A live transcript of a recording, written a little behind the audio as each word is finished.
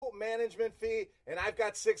management fee, and I've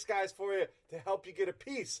got 6 guys for you to help you get a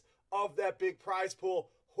piece of that big prize pool.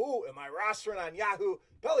 Who am I rostering on Yahoo?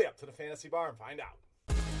 Belly up to the Fantasy Bar and find out.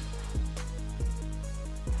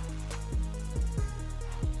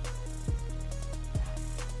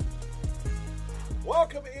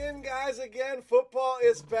 Welcome in, guys. Again, football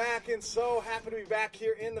is back, and so happy to be back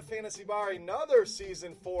here in the Fantasy Bar. Another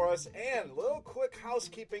season for us, and a little quick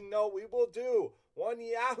housekeeping note. We will do 1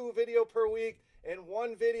 Yahoo video per week and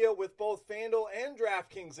 1 video with both FanDuel and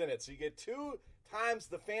DraftKings in it. So you get 2 times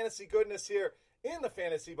the fantasy goodness here in the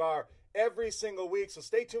Fantasy Bar every single week. So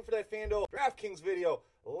stay tuned for that FanDuel DraftKings video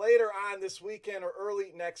later on this weekend or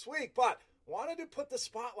early next week. But wanted to put the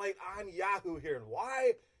spotlight on Yahoo here, and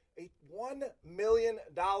why a $1 million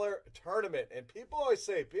tournament. And people always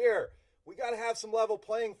say, Beer, we got to have some level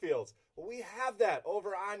playing fields. Well, we have that over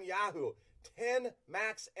on Yahoo. 10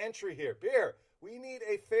 max entry here. Beer, we need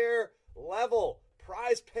a fair level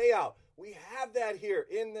prize payout. We have that here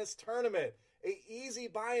in this tournament. A easy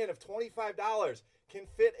buy-in of $25 can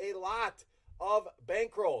fit a lot of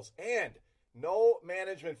bankrolls. And no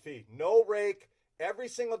management fee, no rake. Every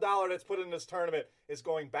single dollar that's put in this tournament is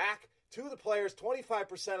going back to the players.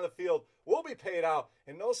 25% of the field will be paid out,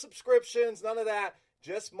 and no subscriptions, none of that.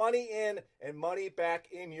 Just money in and money back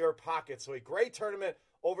in your pocket. So a great tournament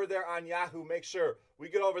over there on Yahoo. Make sure we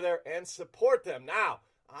get over there and support them. Now,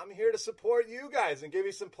 I'm here to support you guys and give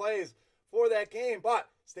you some plays for that game. But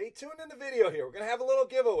stay tuned in the video here. We're going to have a little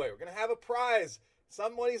giveaway. We're going to have a prize.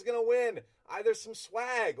 Somebody's going to win either some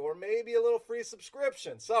swag or maybe a little free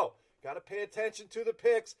subscription. So got to pay attention to the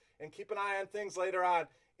picks and keep an eye on things later on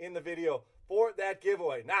in the video for that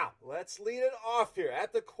giveaway. Now, let's lead it off here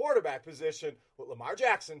at the quarterback position with Lamar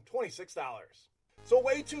Jackson, $26. So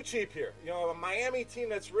way too cheap here. You know, a Miami team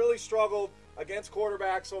that's really struggled against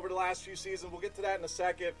quarterbacks over the last few seasons. We'll get to that in a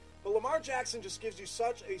second. But Lamar Jackson just gives you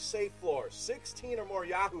such a safe floor. 16 or more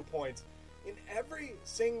Yahoo points in every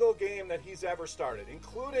single game that he's ever started,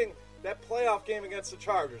 including that playoff game against the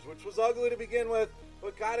Chargers, which was ugly to begin with,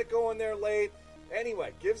 but got it going there late.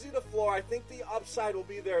 Anyway, gives you the floor. I think the upside will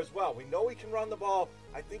be there as well. We know he can run the ball.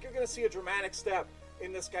 I think you're going to see a dramatic step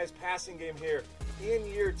in this guy's passing game here in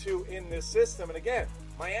year 2 in this system. And again,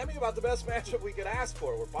 Miami about the best matchup we could ask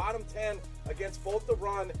for. We're bottom 10 against both the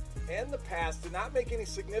run and the pass. Did not make any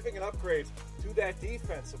significant upgrades to that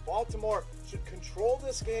defense. So Baltimore should control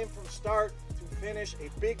this game from start to finish.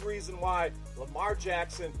 A big reason why Lamar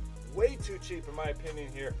Jackson, way too cheap in my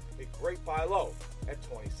opinion here. A great buy low at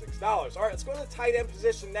 $26. All right, let's go to the tight end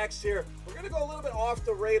position next here. We're going to go a little bit off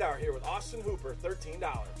the radar here with Austin Hooper, $13.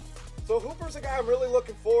 So Hooper's a guy I'm really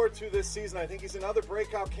looking forward to this season. I think he's another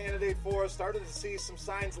breakout candidate for us. Started to see some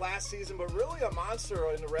signs last season, but really a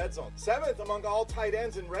monster in the red zone. 7th among all tight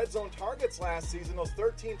ends in red zone targets last season. Those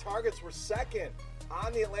 13 targets were 2nd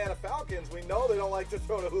on the Atlanta Falcons. We know they don't like to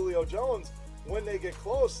throw to Julio Jones when they get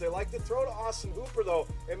close. They like to throw to Austin Hooper, though.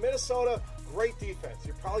 In Minnesota, great defense.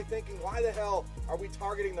 You're probably thinking, why the hell are we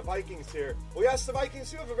targeting the Vikings here? Well, yes, the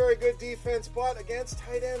Vikings do have a very good defense, but against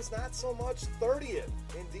tight ends, not so much. 30th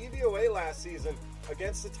in DVOA last season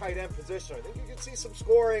against the tight end position. I think you could see some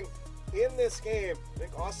scoring in this game. I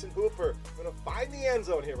think Austin Hooper going to find the end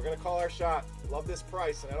zone here. We're going to call our shot. Love this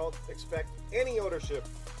price, and I don't expect any ownership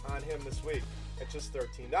on him this week at just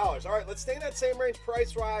 $13. All right, let's stay in that same range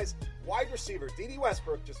price rise. Wide receiver, D.D.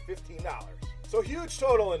 Westbrook, just $15. So huge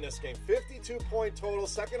total in this game, 52-point total,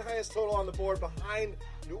 second highest total on the board behind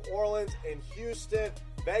New Orleans and Houston.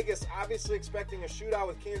 Vegas obviously expecting a shootout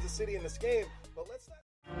with Kansas City in this game, but let's not...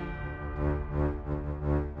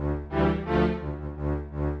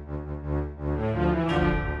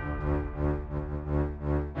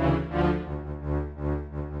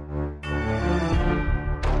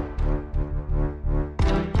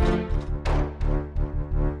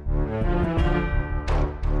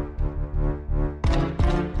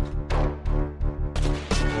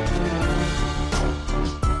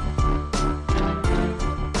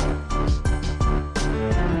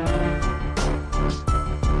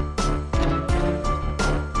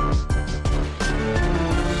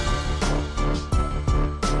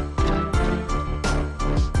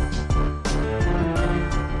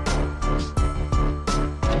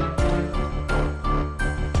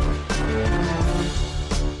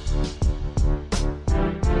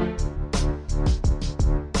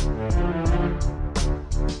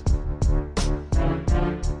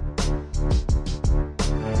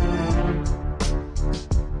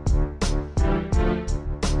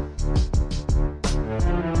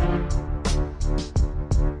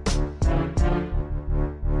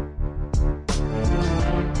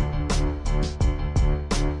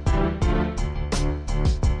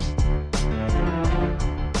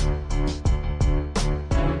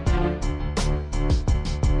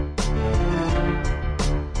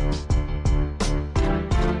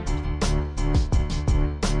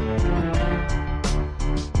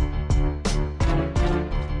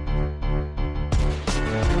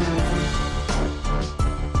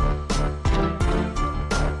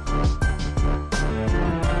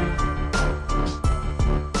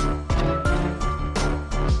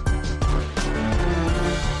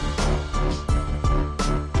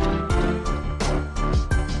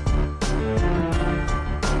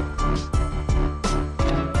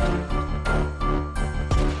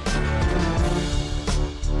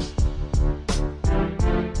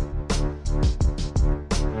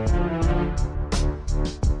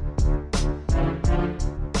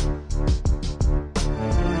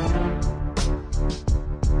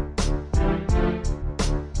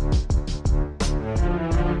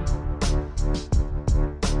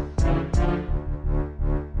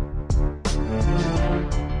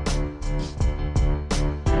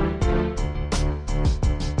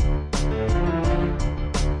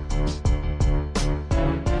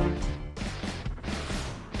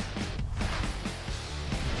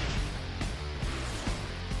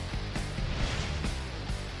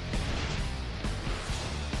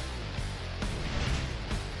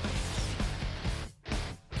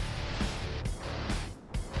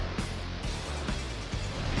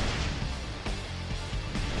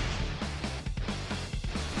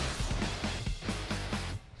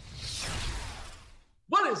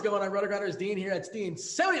 is going on, RotoGrinders? Dean here. It's Dean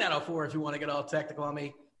 7904 if you want to get all technical on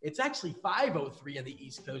me. It's actually 5:03 on the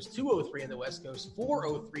East Coast, 2:03 on the West Coast,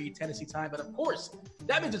 4:03 Tennessee time. But of course,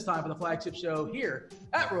 that means it's time for the flagship show here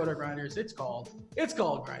at RotoGrinders. It's called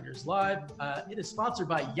Grinders Live. It is sponsored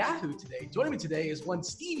by Yahoo today. Joining me today is one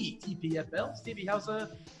Stevie TPFL. Stevie, how's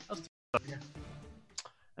here?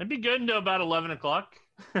 It'd be good until about 11 o'clock.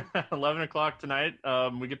 11 o'clock tonight.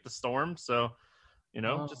 We get the storm, so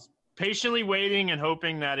just patiently waiting and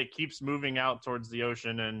hoping that it keeps moving out towards the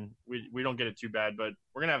ocean and we don't get it too bad, but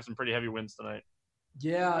we're gonna have some pretty heavy winds tonight.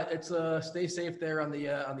 Yeah, it's stay safe there on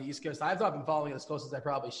the East Coast. I've not been following it as close as I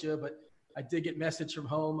probably should, but I did get message from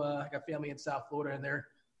home. I got family in South Florida and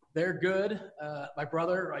they're good. My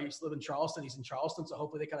brother, I used to live in Charleston. He's in Charleston, so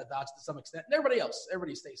hopefully they kind of dodge to some extent. And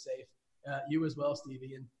everybody stay safe. You as well,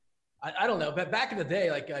 Stevie. And I don't know, but back in the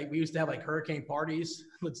day, we used to have hurricane parties.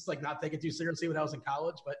 Let's not take it too seriously when I was in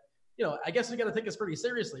college, but I guess we got to take this pretty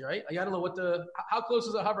seriously, right? I don't know how close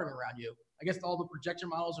is it hovering around you? I guess all the projection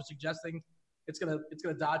models are suggesting it's gonna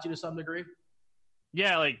dodge you to some degree.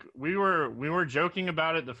 Yeah, we were joking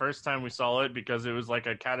about it the first time we saw it because it was like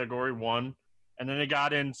a category 1, and then it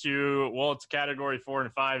got into it's category 4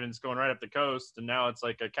 and 5, and it's going right up the coast, and now it's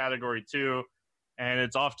like a category 2, and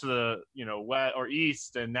it's off to the west or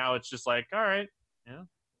east, and now it's just like, all right,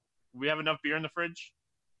 we have enough beer in the fridge.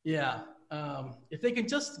 Yeah. If they can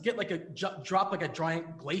just get drop a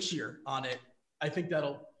giant glacier on it, I think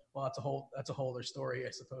that'll. Well, that's a whole other story, I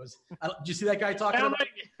suppose. Did you see that guy talking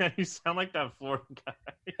about? You sound like that Florida guy.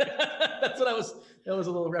 That's what I was. That was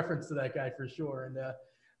a little reference to that guy for sure. And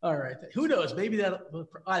all right, who knows? Maybe that.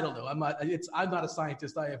 I don't know. I'm not a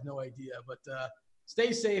scientist. I have no idea. But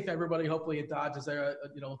stay safe, everybody. Hopefully, it dodges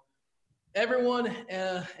everyone,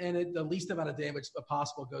 and the least amount of damage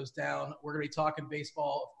possible goes down. We're going to be talking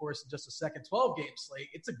baseball, of course, in just a second. 12-game slate.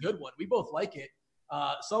 It's a good one. We both like it.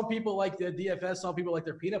 Some people like the DFS. Some people like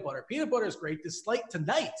their peanut butter. Peanut butter is great. This slate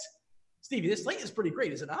tonight, Stevie, this slate is pretty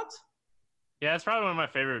great, is it not? Yeah, it's probably one of my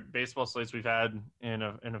favorite baseball slates we've had in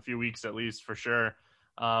a few weeks, at least, for sure.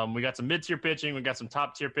 We got some mid-tier pitching. We got some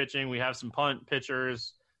top-tier pitching. We have some punt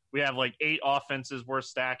pitchers. We have 8 offenses worth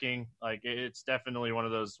stacking. It's definitely one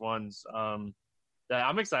of those ones that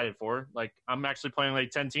I'm excited for. I'm actually playing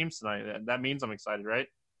 10 teams tonight. That means I'm excited, right?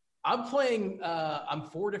 I'm playing on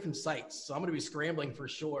 4 different sites, so I'm going to be scrambling for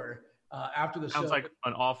sure after the show. Sounds like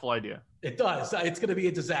an awful idea. It does. It's going to be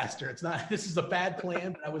a disaster. It's not. This is a bad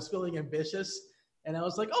plan, but I was feeling ambitious. And I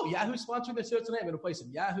was like, oh, Yahoo's sponsoring the show tonight. I'm going to play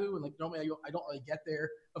some Yahoo. And normally I don't really get there.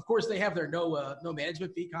 Of course, they have their no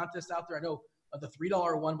management fee contest out there. I know the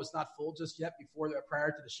 $3 one was not full just yet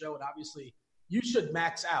prior to the show. And obviously, you should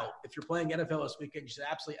max out. If you're playing NFL this weekend, you should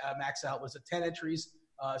absolutely max out. Was it 10 entries?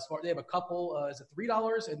 They have a couple. Is it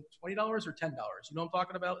 $3 and $20 or $10? You know what I'm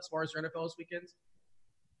talking about as far as your NFL this weekend?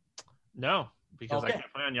 No, because I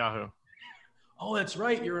can't play on Yahoo. Oh, that's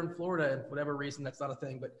right. You're in Florida, and for whatever reason, that's not a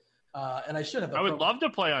thing. But and I should have. I would love to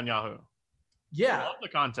play on Yahoo. Yeah, I love the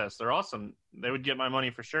contests. They're awesome. They would get my money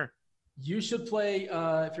for sure. You should play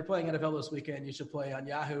if you're playing NFL this weekend. You should play on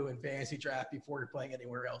Yahoo and FantasyDraft before you're playing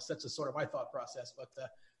anywhere else. That's just sort of my thought process.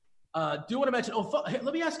 But do want to mention?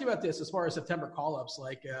 Let me ask you about this as far as September call-ups.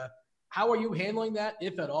 How are you handling that,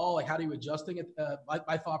 if at all? How are you adjusting it?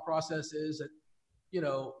 My thought process is that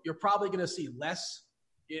you're probably going to see less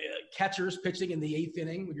catchers pitching in the 8th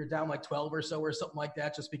inning when you're down 12 or so or something like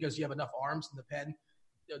that, just because you have enough arms in the pen.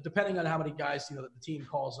 Depending on how many guys the team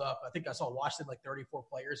calls up. I think I saw Washington 34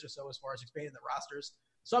 players or so as far as expanding the rosters.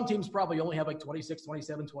 Some teams probably only have 26,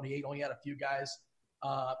 27, 28, only had a few guys.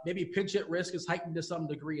 Maybe pinch hit risk is heightened to some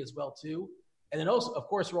degree as well too. And then also, of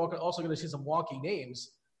course, we're also going to see some wonky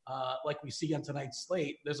names like we see on tonight's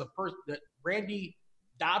slate. There's a person that Randy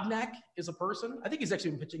Dobnak is a person. I think he's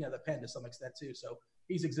actually been pitching out of the pen to some extent too. So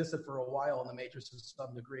he's existed for a while in the majors to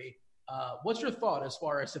some degree. What's your thought as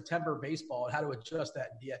far as September baseball and how to adjust that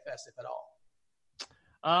in DFS, if at all?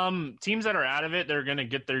 Teams that are out of it, they're going to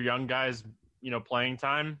get their young guys, playing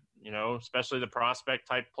time, especially the prospect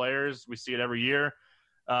type players. We see it every year.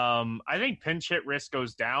 I think pinch hit risk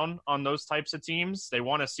goes down on those types of teams. They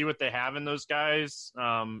want to see what they have in those guys.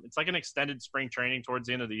 It's like an extended spring training towards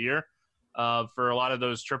the end of the year for a lot of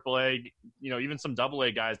those AAA, even some AA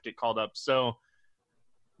guys get called up. So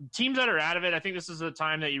teams that are out of it, I think this is the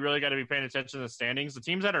time that you really got to be paying attention to the standings. The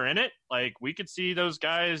teams that are in it, we could see those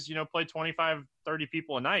guys, play 25, 30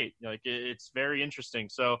 people a night. It's very interesting.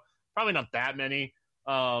 So probably not that many.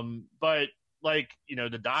 But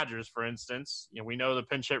the Dodgers, for instance, we know the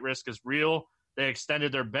pinch hit risk is real. They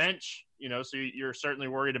extended their bench, so you're certainly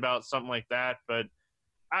worried about something like that. But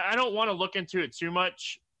I don't want to look into it too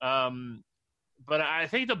much. but I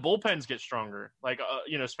think the bullpens get stronger. Like,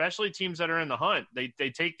 especially teams that are in the hunt, they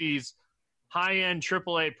take these high-end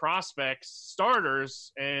AAA prospects,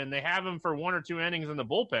 starters, and they have them for 1 or 2 innings in the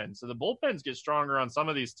bullpen. So the bullpens get stronger on some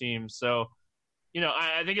of these teams. So,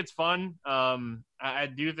 I think it's fun. I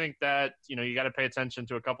do think that, you got to pay attention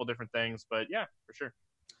to a couple different things. But, yeah, for sure.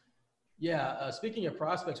 Yeah, speaking of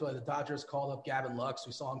prospects, the Dodgers called up Gavin Lux.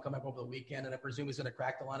 We saw him come up over the weekend, and I presume he's going to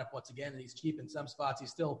crack the lineup once again. And he's cheap in some spots.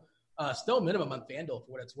 He's still minimum on FanDuel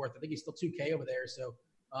for what it's worth. I think he's still $2K over there. So,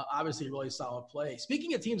 obviously, really solid play.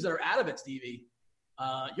 Speaking of teams that are out of it, Stevie,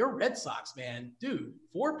 your Red Sox, man, dude,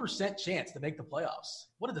 4% chance to make the playoffs.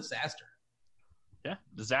 What a disaster. Yeah,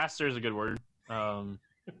 disaster is a good word.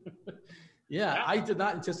 Yeah, I did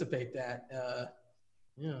not anticipate that.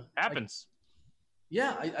 Happens.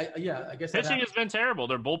 I guess pitching has been terrible.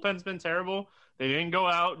 Their bullpen's been terrible. They didn't go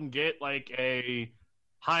out and get like a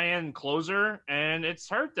high-end closer, and it's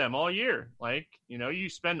hurt them all year. Like, you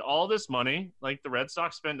spend all this money, like the Red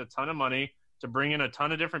Sox spend a ton of money to bring in a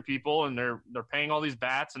ton of different people, and they're paying all these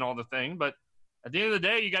bats and all the thing. But at the end of the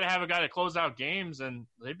day, you got to have a guy to close out games, and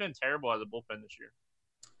they've been terrible as a bullpen this year.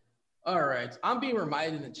 All right. I'm being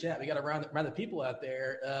reminded in the chat. We got to round the people out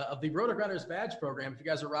there of the RotoGrinders badge program. If you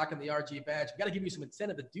guys are rocking the RG badge, we got to give you some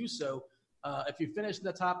incentive to do so. If you finish in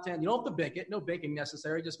the top 10, you don't have to bank it. No banking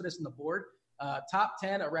necessary. Just finish in the board. Top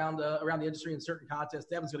 10 around the industry in certain contests.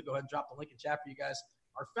 Devin's going to go ahead and drop the link in chat for you guys.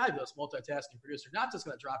 Our fabulous multitasking producer, not just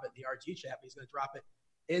going to drop it in the RG chat, but he's going to drop it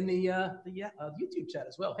in the YouTube chat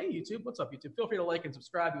as well. Hey, YouTube. What's up, YouTube? Feel free to like and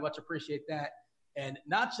subscribe. We much appreciate that. And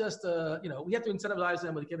not just, we have to incentivize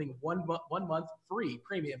them with giving one month free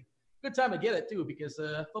premium. Good time to get it, too, because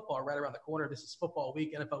football right around the corner. This is football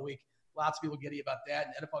week, NFL week. Lots of people giddy about that.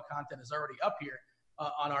 And NFL content is already up here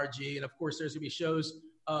on RG. And, of course, there's going to be shows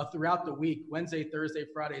throughout the week, Wednesday, Thursday,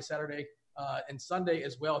 Friday, Saturday, and Sunday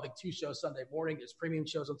as well. I think 2 shows Sunday morning. There's premium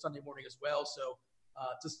shows on Sunday morning as well. So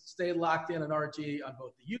just stay locked in on RG on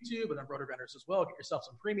both the YouTube and on RotoGrinders as well. Get yourself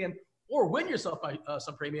some premium or win yourself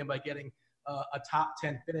some premium by getting a top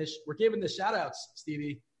 10 finish. We're giving the shout outs,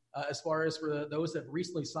 Stevie, as far as for those that have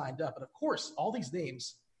recently signed up. And of course, all these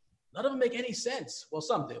names, none of them make any sense. Well,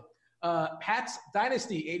 some do. Pat's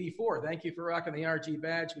Dynasty 84. Thank you for rocking the RG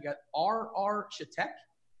badge. We got RR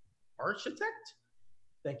Architect.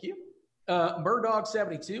 Thank you. Murdog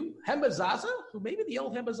 72. Hemba Zaza, who may be the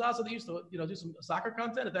old Hemba Zaza that used to, do some soccer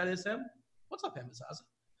content, if that is him. What's up, Hemba Zaza?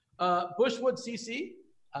 Bushwood CC.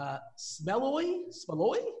 Smeloy?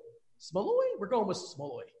 We're going with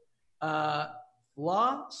Smoloy.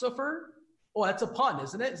 Philosopher. Oh, that's a pun,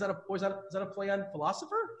 isn't it? Is that a play on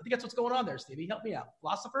philosopher? I think that's what's going on there, Stevie. Help me out.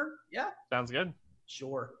 Philosopher? Yeah? Sounds good.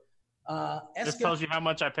 Sure. This tells you how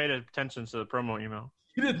much I paid attention to the promo email.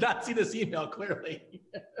 You did not see this email, clearly.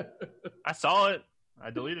 I saw it. I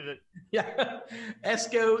deleted it. Yeah.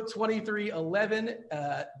 Esco 2311,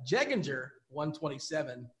 Jeginger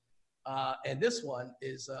 127. And this one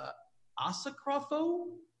is Asacrafo,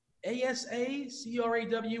 ASACRAWFO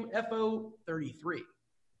 33.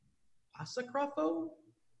 Asacrafo?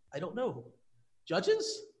 I don't know.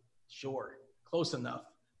 Judges? Sure. Close enough.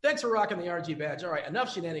 Thanks for rocking the RG badge. All right,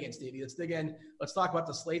 enough shenanigans, Stevie. Let's dig in. Let's talk about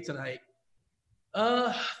the slate tonight.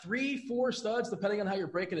 3-4 studs, depending on how you're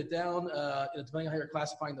breaking it down, depending on how you're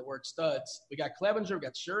classifying the word studs. We got Clevenger, we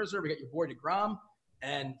got Scherzer, we got your boy DeGrom,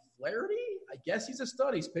 and Flaherty. I guess he's a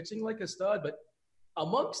stud. He's pitching like a stud, but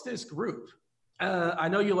amongst this group, I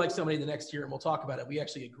know you like somebody the next year, and we'll talk about it. We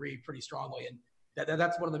actually agree pretty strongly, and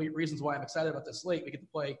that's one of the reasons why I'm excited about this slate. We get to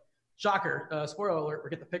play, shocker, spoiler alert, we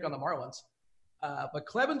get to pick on the Marlins. But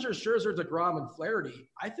Clevenger, Scherzer, DeGrom, and Flaherty,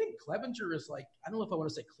 I think Clevenger is like, I don't know if I want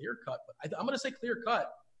to say clear cut, but I'm going to say clear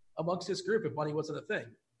cut amongst this group if money wasn't a thing.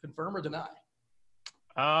 Confirm or deny?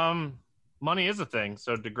 Money is a thing.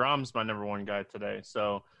 So DeGrom's my number one guy today.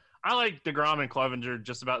 So I like DeGrom and Clevenger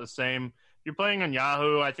just about the same. If you're playing on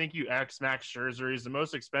Yahoo, I think you X Max Scherzer. He's the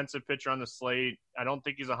most expensive pitcher on the slate. I don't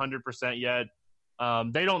think he's 100% yet.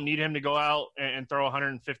 They don't need him to go out and throw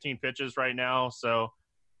 115 pitches right now. So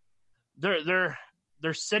they're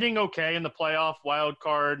sitting okay in the playoff wild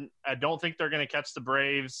card. I don't think they're going to catch the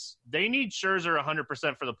Braves. They need Scherzer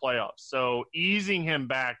 100% for the playoffs. So easing him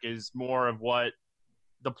back is more of what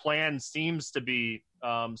the plan seems to be.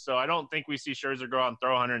 So I don't think we see Scherzer go out and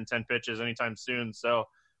throw 110 pitches anytime soon. So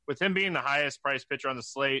with him being the highest priced pitcher on the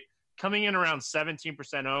slate, coming in around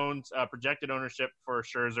 17% owned, projected ownership for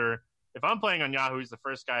Scherzer. If I'm playing on Yahoo, he's the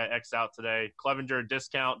first guy I X out today. Clevenger a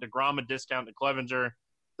discount, DeGrom a discount to Clevenger.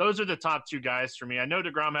 Those are the top two guys for me. I know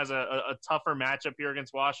DeGrom has a tougher matchup here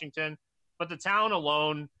against Washington, but the talent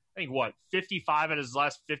alone, I think 55 at his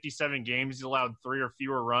last 57 games. He's allowed 3 or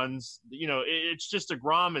fewer runs. It's just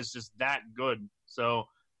DeGrom is just that good. So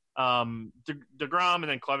DeGrom and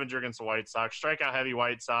then Clevenger against the White Sox, strikeout heavy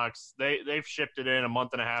White Sox. They've shipped it in a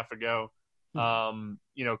month and a half ago.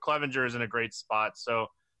 Clevenger is in a great spot. So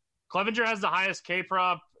Clevenger has the highest K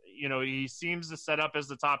prop. He seems to set up as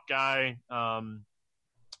the top guy.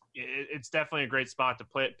 It's definitely a great spot to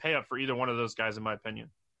pay up for either one of those guys, in my opinion.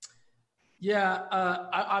 Yeah,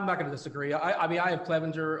 I'm not going to disagree. I mean, I have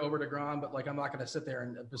Clevenger over DeGrom, but I'm not going to sit there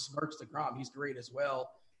and besmirch DeGrom. He's great as well.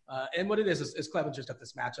 And what it is Clevenger's got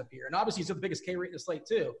this matchup here, and obviously he's got the biggest K rate in the slate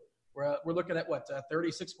too. We're looking at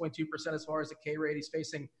 36.2% as far as the K rate. He's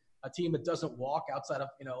facing a team that doesn't walk outside of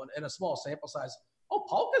in a small sample size. Oh,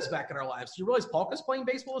 Polka's back in our lives. Do you realize Polka's playing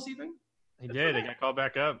baseball this evening? He did. He got called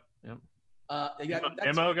back up. Yep.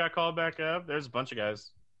 Emo got called back up. There's a bunch of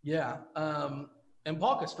guys. Yeah. And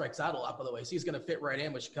Polka strikes out a lot, by the way, so he's going to fit right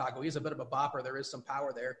in with Chicago. He's a bit of a bopper. There is some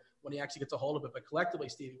power there when he actually gets a hold of it. But collectively,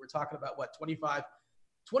 Stevie, we're talking about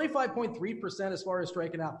 25.3% as far as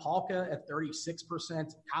striking out. Polka at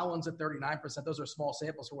 36%, Collins at 39%. Those are small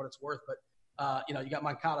samples for what it's worth. But, you got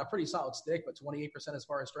Moncada, pretty solid stick, but 28% as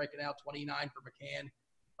far as striking out, 29 for McCann.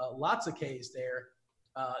 Lots of Ks there.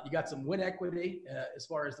 You got some win equity as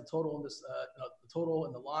far as the total in this, the total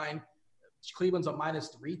in the line. Cleveland's a minus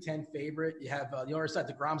 310 favorite. You have the other side,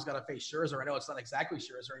 DeGrom's got to face Scherzer. I know it's not exactly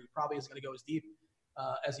Scherzer. He probably isn't going to go as deep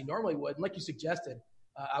as he normally would. And like you suggested,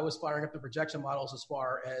 I was firing up the projection models as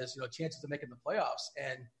far as chances of making the playoffs.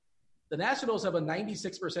 And the Nationals have a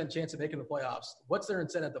 96% chance of making the playoffs. What's their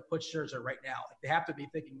incentive to push Scherzer right now? They have to be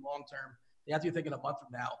thinking long term. They have to be thinking a month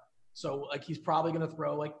from now. So he's probably going to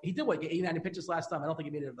throw he did 89 pitches last time. I don't think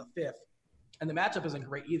he made it to the 5th. And the matchup isn't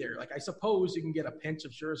great either. I suppose you can get a pinch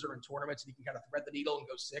of Scherzer in tournaments and you can kind of thread the needle and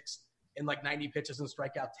go 6 in 90 pitches and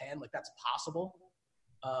strike out 10. That's possible.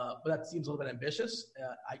 But that seems a little bit ambitious.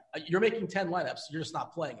 You're making 10 lineups. You're just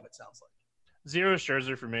not playing him, it sounds like. 0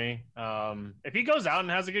 Scherzer for me. If he goes out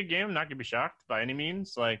and has a good game, I'm not going to be shocked by any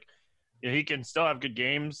means. He can still have good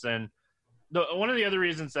games. And one of the other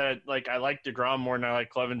reasons that I like DeGrom more than I like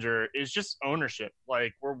Clevenger is just ownership.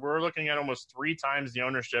 We're looking at almost 3 times the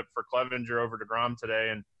ownership for Clevenger over DeGrom today,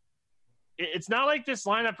 and it's not like this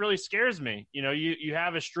lineup really scares me. You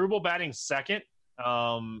have Asdrubal batting second.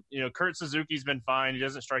 Kurt Suzuki's been fine. He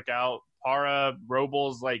doesn't strike out. Parra,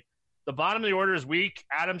 Robles, the bottom of the order is weak.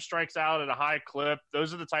 Adams strikes out at a high clip.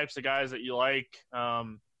 Those are the types of guys that you like.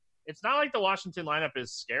 It's not like the Washington lineup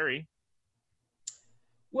is scary.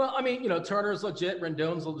 Well, I mean, Turner's legit,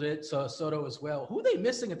 Rendon's legit, so Soto as well. Who are they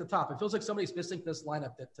missing at the top? It feels like somebody's missing this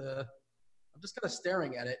lineup that I'm just kind of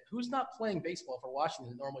staring at it. Who's not playing baseball for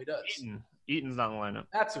Washington that normally does? Eaton's not in the lineup.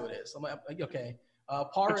 That's who it is. I'm like, okay.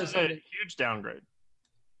 Parra is a huge downgrade.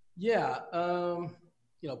 Yeah.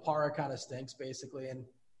 Parra kind of stinks, basically. And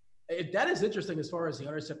that is interesting as far as the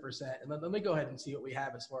ownership percent. And let me go ahead and see what we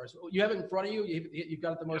have as far as – you have it in front of you? You've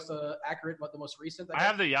got the most accurate, the most recent? I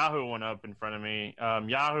have the Yahoo one up in front of me.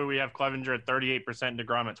 Yahoo, we have Clevenger at 38%,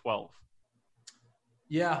 DeGrom at 12%.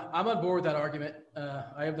 Yeah, I'm on board with that argument.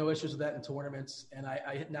 I have no issues with that in tournaments. And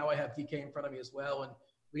I now have DK in front of me as well. And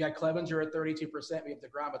we got Clevenger at 32%. We have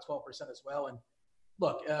DeGrom at 12% as well. And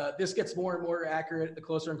look, this gets more and more accurate the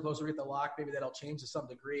closer and closer we get the lock. Maybe that'll change to some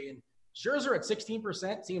degree. And Scherzer at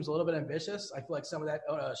 16% seems a little bit ambitious. I feel like some of that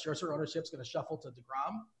Scherzer ownership is going to shuffle to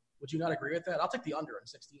DeGrom. Would you not agree with that? I'll take the under in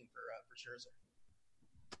 16 for Scherzer.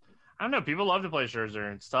 I don't know. People love to play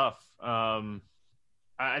Scherzer. It's tough.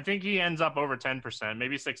 I think he ends up over 10%.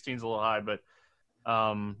 Maybe 16 is a little high, but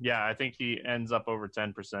I think he ends up over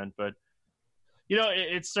 10%. But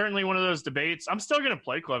it's certainly one of those debates. I'm still going to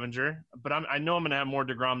play Clevenger, but I know I'm going to have more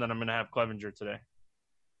DeGrom than I'm going to have Clevenger today.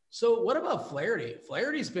 So what about Flaherty?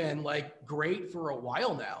 Flaherty's been great for a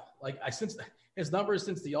while now. Since his numbers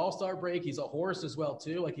since the All-Star break, he's a horse as well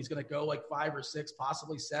too. He's going to go 5 or 6,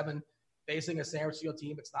 possibly 7, facing a San Francisco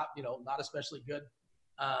team. It's not not especially good.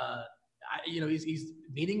 He's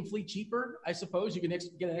meaningfully cheaper. I suppose you can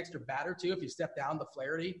get an extra bat or two if you step down the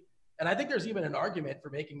Flaherty. And I think there's even an argument for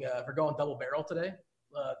for going double barrel today.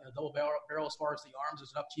 Double barrel as far as the arms.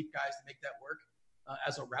 There's enough cheap guys to make that work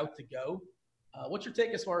as a route to go. What's your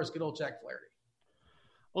take as far as good old Jack Flaherty?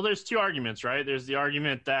 Well, there's 2 arguments, right? There's the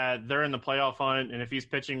argument that they're in the playoff hunt, and if he's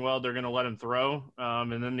pitching well, they're going to let him throw.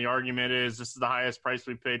 And then the argument is this is the highest price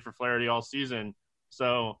we paid for Flaherty all season.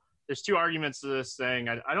 So there's 2 arguments to this thing.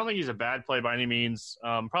 I don't think he's a bad play by any means.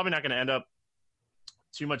 Probably not going to end up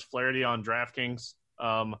too much Flaherty on DraftKings.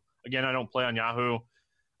 Again, I don't play on Yahoo.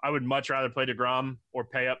 I would much rather play DeGrom or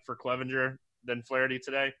pay up for Clevenger than Flaherty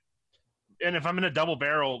today. And if I'm in a double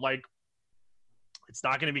barrel, it's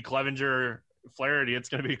not going to be Clevenger Flaherty, it's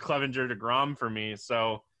going to be Clevenger DeGrom for me.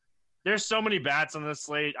 So there's so many bats on this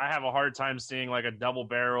slate. I have a hard time seeing like a double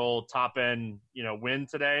barrel top end, win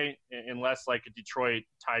today, unless like a Detroit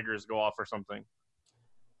Tigers go off or something.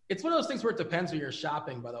 It's one of those things where it depends where you're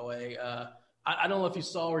shopping, by the way. I don't know if you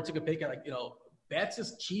saw or took a peek at, Betts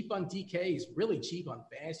is cheap on DK. He's really cheap on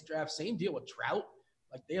FantasyDraft. Same deal with Trout.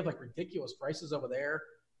 Like, they have like ridiculous prices over there.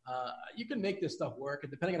 You can make this stuff work,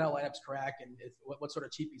 and depending on how lineups crack and what sort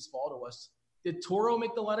of cheapies fall to us. Did Toro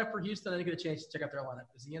make the lineup for Houston? I didn't get a chance to check out their lineup.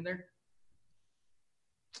 Is he in there?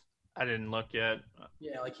 I didn't look yet.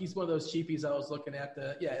 Yeah, like he's one of those cheapies I was looking at.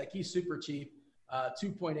 Like he's super cheap,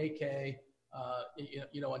 2.8K.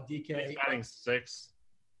 On DK. He's batting 6.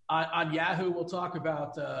 On Yahoo, we'll talk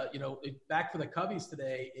about, back for the Cubbies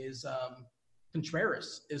today is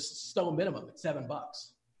Contreras is still minimum at $7.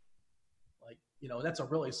 Like, that's a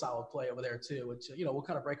really solid play over there too, which, we'll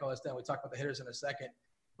kind of break all this down. We talk about the hitters in a second.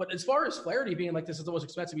 But as far as Flaherty being like, this is the most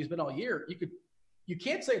expensive he's been all year, you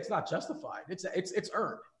can't say it's not justified. It's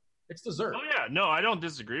earned. It's deserved. Oh yeah. No, I don't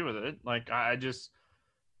disagree with it. Like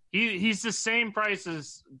he's the same price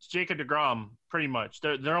as Jacob deGrom, pretty much.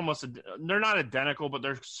 They're not identical, but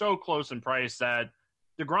they're so close in price that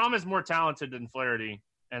deGrom is more talented than Flaherty,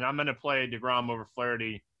 and I'm going to play deGrom over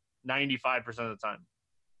Flaherty 95% of the time.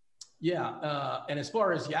 Yeah, and as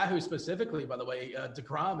far as Yahoo specifically, by the way,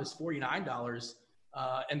 deGrom is $49,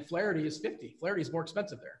 and Flaherty is $50. Flaherty is more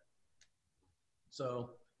expensive there.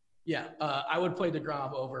 So, yeah, I would play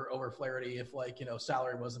deGrom over Flaherty if,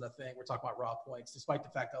 salary wasn't a thing. We're talking about raw points, despite the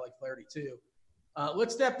fact I like Flaherty too.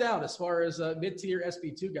 Let's step down as far as mid-tier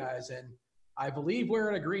SB2 guys, and I believe we're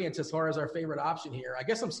in agreement as far as our favorite option here. I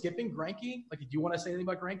guess I'm skipping Greinke. Like, do you want to say anything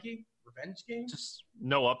about Greinke? Revenge game? Just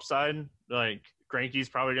no upside. Like, Greinke's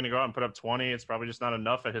probably going to go out and put up 20. It's probably just not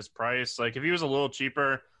enough at his price. Like, if he was a little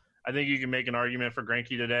cheaper, I think you can make an argument for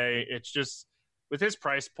Greinke today. It's just, with his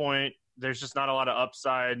price point, there's just not a lot of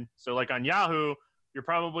upside. So, like, on Yahoo, you're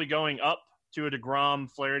probably going up to a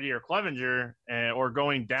deGrom, Flaherty, or Clevenger, or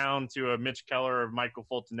going down to a Mitch Keller or Michael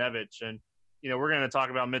Fultonevich. And, we're going to talk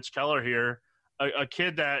about Mitch Keller here, a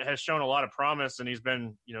kid that has shown a lot of promise, and he's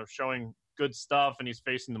been, showing good stuff, and he's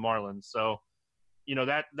facing the Marlins. So,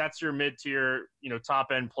 that's your mid-tier,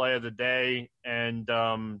 top-end play of the day, and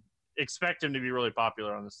expect him to be really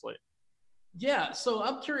popular on the slate. Yeah, so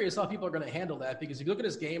I'm curious how people are going to handle that, because if you look at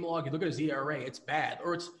his game log, you look at his ERA, it's bad,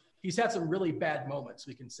 or he's had some really bad moments,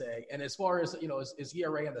 we can say. And as far as his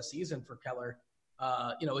ERA in the season for Keller,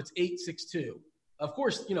 it's 8.62. Of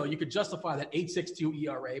course, you could justify that 8.62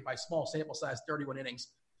 ERA by small sample size, 31 innings,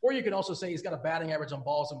 or you can also say he's got a batting average on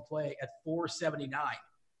balls in play at 4.79,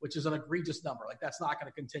 which is an egregious number. Like, that's not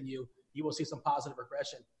going to continue. You will see some positive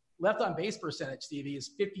regression. Left on base percentage, Stevie,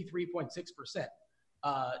 is 53.6%.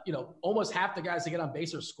 Almost half the guys that get on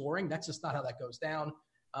base are scoring. That's just not how that goes down.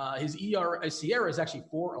 His Sierra is actually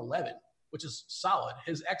 4.11, which is solid.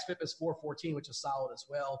 His xFIP is 4.14, which is solid as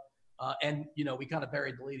well. And we kind of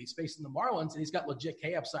buried the lead. He's facing the Marlins, and he's got legit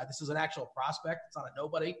K upside. This is an actual prospect. It's not a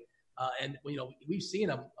nobody. And we've seen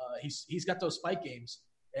him. He's got those spike games,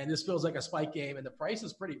 and this feels like a spike game. And the price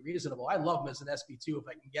is pretty reasonable. I love him as an SB2 if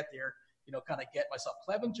I can get there. Kind of get myself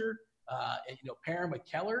Clevenger, and pair him with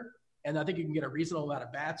Keller. And I think you can get a reasonable amount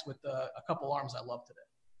of bats with a couple arms I love today.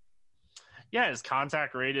 Yeah, his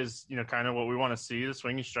contact rate is, kind of what we want to see. The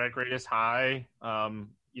swinging strike rate is high.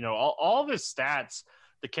 All of his stats,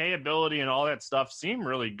 the K ability and all that stuff seem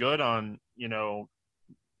really good on,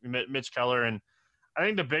 Mitch Keller. And I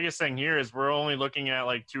think the biggest thing here is we're only looking at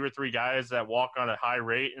like 2 or 3 guys that walk on a high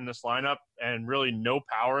rate in this lineup and really no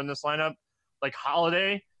power in this lineup. Like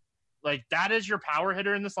Holiday, like that is your power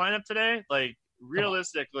hitter in this lineup today. Like,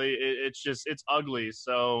 realistically, it's ugly.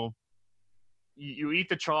 So you eat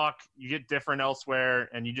the chalk, you get different elsewhere,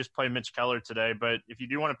 and you just play Mitch Keller today. But if you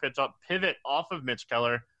do want to pivot off of Mitch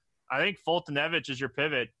Keller, I think Fultonevich is your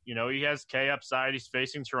pivot. He has K upside. He's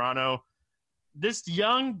facing Toronto. This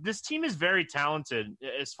team is very talented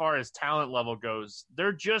as far as talent level goes.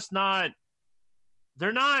 They're just not.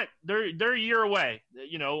 They're a year away.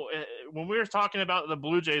 When we were talking about the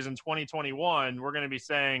Blue Jays in 2021, we're going to be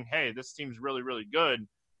saying, hey, this team's really, really good.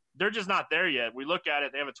 They're just not there yet. We look at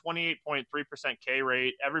it. They have a 28.3% K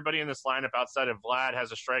rate. Everybody in this lineup outside of Vlad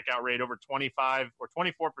has a strikeout rate over 25 or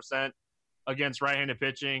 24% against right-handed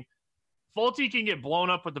pitching. Fulte can get blown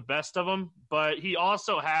up with the best of them, but he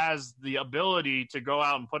also has the ability to go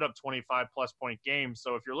out and put up 25-plus point games.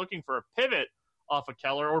 So if you're looking for a pivot off of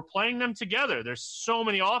Keller or playing them together, there's so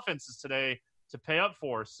many offenses today to pay up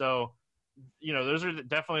for. So, those are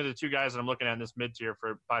definitely the 2 guys that I'm looking at in this mid-tier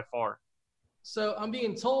for by far. So I'm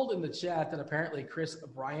being told in the chat that apparently Chris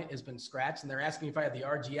Bryant has been scratched, and they're asking if I have the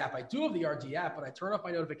RG app. I do have the RG app, but I turn off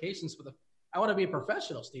my notifications I want to be a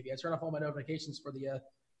professional, Stevie. I turn off all my notifications for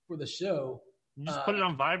the show. You just put it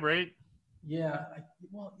on vibrate. Yeah.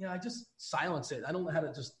 I just silence it. I don't know how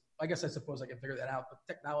to I suppose I can figure that out, but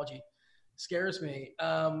technology scares me.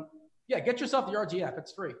 Get yourself the RG app.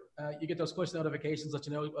 It's free. You get those push notifications, let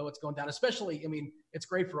you know what's going down. Especially, it's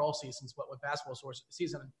great for all seasons, but with basketball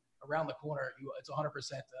season around the corner, it's 100%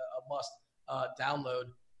 a must download.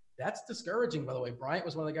 That's discouraging, by the way. Bryant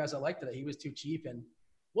was one of the guys I liked today. He was too cheap, and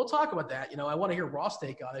we'll talk about that. I want to hear Ross'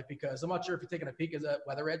 take on it because I'm not sure if you're taking a peek at the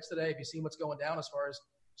Weather Edge today. Have you seen what's going down as far as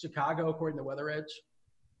Chicago, according to Weather Edge?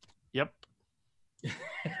 Yep.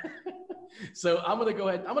 So I'm going to go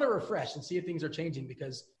ahead. I'm going to refresh and see if things are changing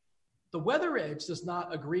because the Weather Edge does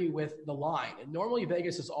not agree with the line. And normally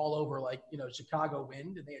Vegas is all over Chicago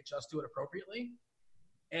wind, and they adjust to it appropriately.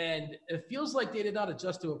 And it feels like they did not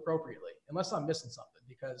adjust to it appropriately, unless I'm missing something.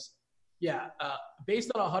 Because, based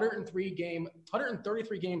on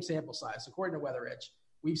 133 game sample size, according to Weather Edge,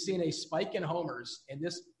 we've seen a spike in homers in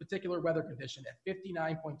this particular weather condition at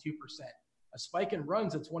 59.2%, a spike in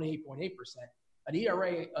runs at 28.8%, an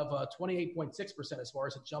ERA of 28.6% as far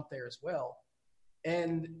as a jump there as well.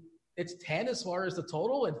 And it's 10 as far as the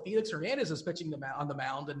total, and Felix Hernandez is pitching on the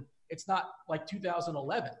mound, and it's not like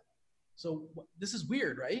 2011. So this is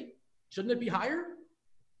weird, right? Shouldn't it be higher?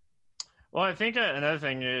 Well, I think another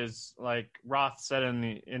thing is, like Roth said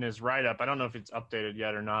in his write-up, I don't know if it's updated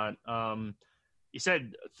yet or not. He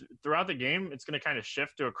said throughout the game, it's going to kind of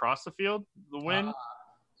shift to across the field, the wind.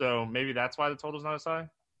 So maybe that's why the total's not as high.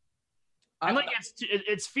 And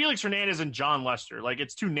it's Felix Hernandez and John Lester. Like,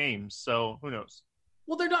 it's two names, so who knows?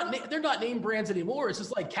 Well, they're not name brands anymore. It's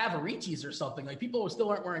just like Cavaricci's or something. Like, people still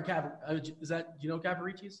aren't wearing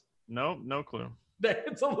Cavaricci's? No clue.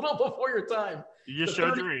 It's a little before your time. You just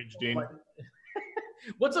showed your age, Dean.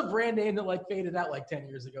 What's a brand name that faded out 10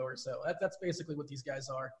 years ago or so? That's basically what these guys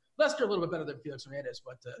are. Lester a little bit better than Felix Hernandez,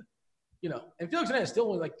 but and Felix Hernandez is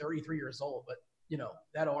still only 33 years old, but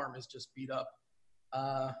that arm is just beat up.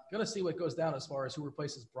 Gonna see what goes down as far as who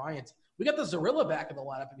replaces Bryant. We got the Zorilla back in the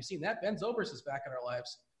lineup. Have you seen that? Ben Zobrist is back in our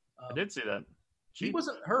lives. I did see that. He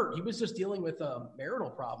wasn't hurt. He was just dealing with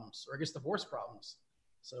marital problems, or I guess divorce problems.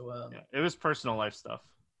 So it was personal life stuff.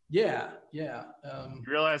 Yeah. He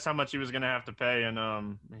realized how much he was going to have to pay,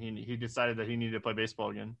 and he decided that he needed to play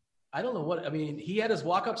baseball again. I don't know what. He had his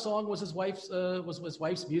walk-up song was his wife's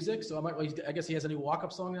music. So I guess he has a new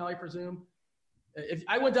walk-up song now, I presume. If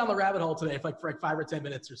I went down the rabbit hole today for 5 or 10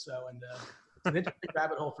 minutes or so, and it's an interesting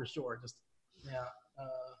rabbit hole for sure.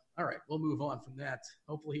 All right, we'll move on from that.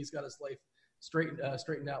 Hopefully, he's got his life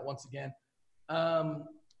straightened out once again.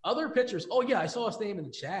 Other pitchers. Oh yeah, I saw his name in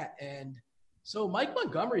the chat, and so Mike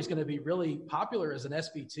Montgomery is going to be really popular as an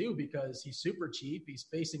SB2 because he's super cheap. He's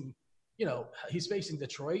facing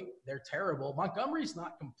Detroit. They're terrible. Montgomery's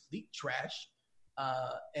not complete trash.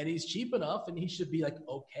 And he's cheap enough, and he should be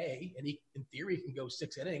okay. And he, in theory, can go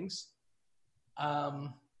 6 innings.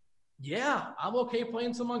 I'm okay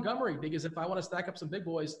playing some Montgomery because if I want to stack up some big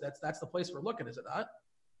boys, that's the place we're looking, is it not?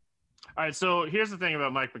 All right, so here's the thing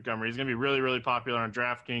about Mike Montgomery. He's going to be really, really popular on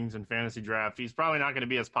DraftKings and FantasyDraft. He's probably not going to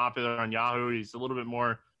be as popular on Yahoo. He's a little bit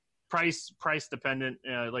more price dependent.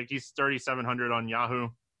 He's $3,700 on Yahoo,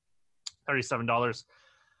 $37.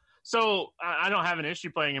 So I don't have an issue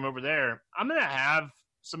playing him over there. I'm going to have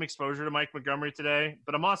some exposure to Mike Montgomery today,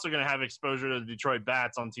 but I'm also going to have exposure to the Detroit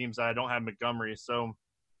Bats on teams that I don't have Montgomery. So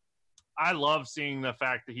I love seeing the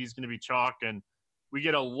fact that he's going to be chalk, and we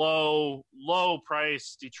get a low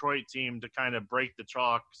price Detroit team to kind of break the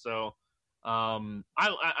chalk. So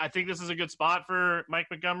I think this is a good spot for Mike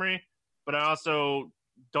Montgomery, but I also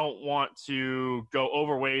don't want to go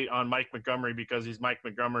overweight on Mike Montgomery because he's Mike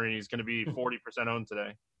Montgomery and he's going to be 40% owned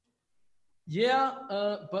today. Yeah,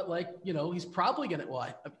 but he's probably going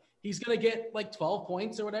to he's going to get 12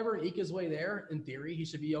 points or whatever and eke his way there. In theory, he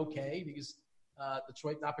should be okay because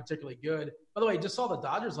Detroit not particularly good. By the way, just saw the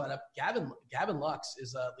Dodgers lineup. Gavin Lux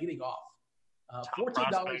is leading off.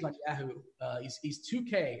 $14 on Yahoo. He's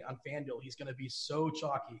 2K on FanDuel. He's going to be so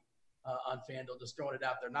chalky on FanDuel. Just throwing it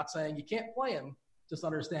out there. Not saying you can't play him. Just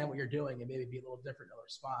understand what you're doing and maybe be a little different in other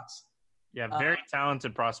spots. Yeah, very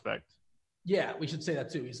talented prospect. Yeah, we should say that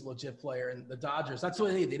too. He's a legit player. And the Dodgers, that's what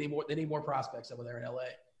they need. They need more prospects over there in LA.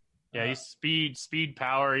 Yeah, he's speed,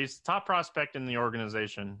 power. He's top prospect in the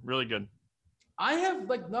organization. Really good. I have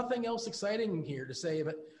nothing else exciting here to say,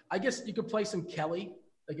 but I guess you could play some Kelly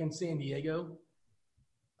against San Diego.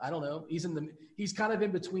 I don't know. He's kind of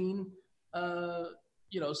in between. I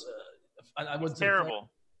wouldn't say terrible.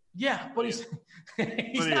 Yeah, but he's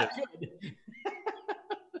not good.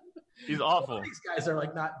 He's awful. These guys are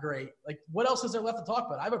like not great. Like, what else is there left to talk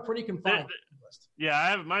about? I have a pretty confined list. Yeah, I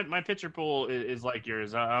have my pitcher pool is like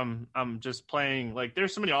yours. I'm just playing like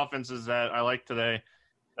there's so many offenses that I like today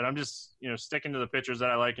that I'm just sticking to the pitchers that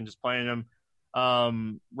I like and just playing them.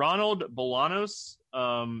 Ronald Bolanos,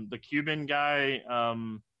 the Cuban guy,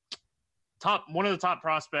 one of the top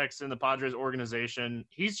prospects in the Padres organization.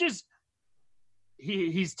 He's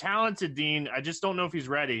talented, Dean. I just don't know if he's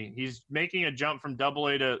ready. He's making a jump from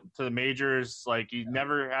AA to the majors. Like, he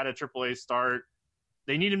never had a AAA start.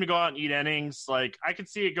 They need him to go out and eat innings. Like, I could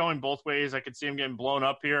see it going both ways. I could see him getting blown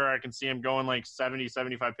up here. I can see him going like 70,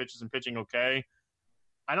 75 pitches and pitching okay.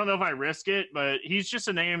 I don't know if I risk it, but he's just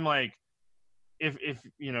a name like if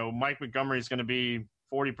Mike Montgomery is going to be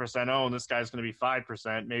 40% owned, this guy's going to be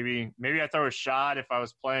 5%. Maybe I throw a shot if I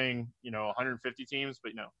was playing 150 teams,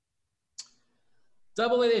 but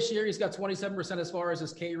AA this year, he's got 27% as far as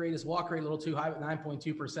his K rate. His walk rate a little too high, at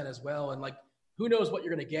 9.2% as well. And, like, who knows what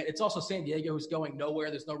you're going to get. It's also San Diego, who's going nowhere.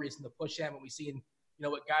 There's no reason to push him. And we see,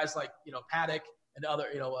 with guys like, Paddock and other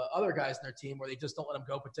guys in their team where they just don't let him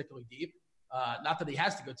go particularly deep. Not that he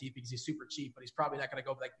has to go deep because he's super cheap, but he's probably not going to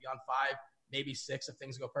go like beyond 5, maybe 6 if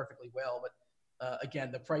things go perfectly well. But,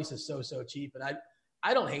 again, the price is so cheap. And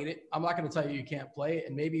I don't hate it. I'm not going to tell you can't play it.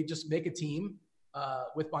 And maybe just make a team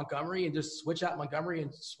with Montgomery and just switch out Montgomery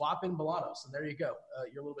and swap in Bolanos. And there you go.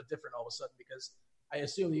 You're a little bit different all of a sudden because I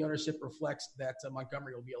assume the ownership reflects that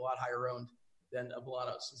Montgomery will be a lot higher owned than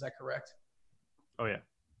Bolanos. Is that correct? Oh, yeah.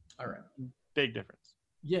 All right. Big difference.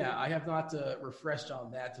 Yeah, I have not refreshed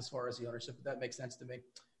on that as far as the ownership, but that makes sense to me.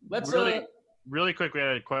 Let's really quick. We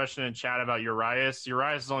had a question in chat about Urias.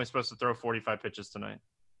 Urias is only supposed to throw 45 pitches tonight.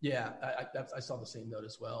 Yeah, I saw the same note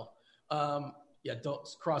as well. Don't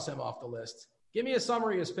cross him off the list. Give me a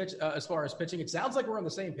summary as far as pitching. It sounds like we're on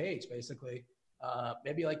the same page, basically.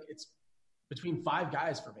 Maybe like it's between 5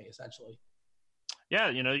 guys for me, essentially. Yeah,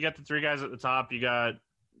 you got the 3 guys at the top. You got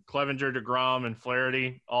Clevenger, DeGrom, and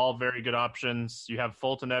Flaherty, all very good options. You have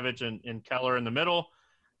Fultonevich and Keller in the middle.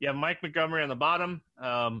 You have Mike Montgomery on the bottom.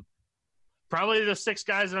 Probably the 6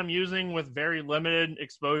 guys that I'm using with very limited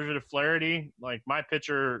exposure to Flaherty. Like, my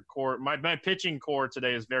pitcher core, my pitching core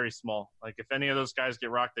today is very small. Like, if any of those guys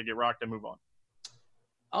get rocked, they get rocked and move on.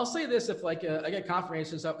 I'll say this, if I get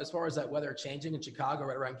confirmations up as far as that weather changing in Chicago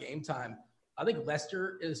right around game time, I think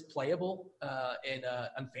Lester is playable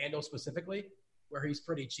on FanDuel specifically, where he's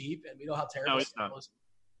pretty cheap, and we know how terrible it was.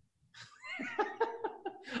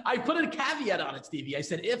 I put a caveat on it, Stevie. I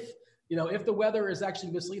said if the weather is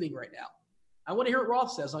actually misleading right now. I want to hear what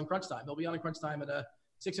Roth says on Crunch Time. He'll be on Crunch Time at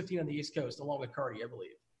 6:15 on the East Coast, along with Cardi, I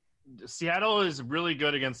believe. Seattle is really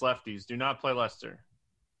good against lefties. Do not play Lester.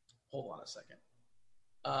 Hold on a second.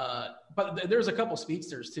 But there's a couple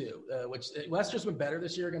speedsters too, which Lester's been better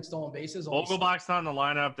this year against stolen bases. Vogelbach's not in the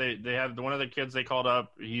lineup. They have one of the kids they called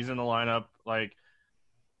up. He's in the lineup. Like,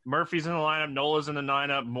 Murphy's in the lineup. Nola's in the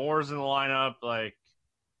lineup. Moore's in the lineup. Like,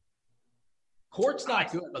 Court's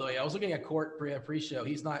not good, by the way. I was looking at Court pre-show.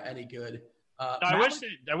 He's not any good. I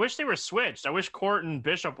wish they were switched. I wish Court and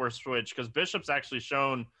Bishop were switched because Bishop's actually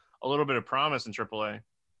shown a little bit of promise in AAA.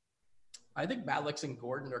 I think Maddox and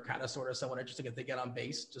Gordon are kind of sort of someone interesting if they get on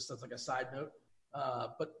base, just as like a side note.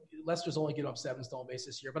 But Lester's only given up 7 stolen bases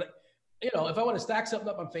this year. But, if I want to stack something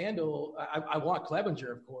up on FanDuel, I want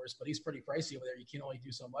Clevenger, of course, but he's pretty pricey over there. You can only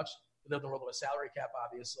do so much within the world of a salary cap,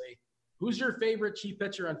 obviously. Who's your favorite cheap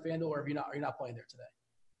pitcher on FanDuel, or are you not playing there today?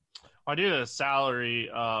 I do the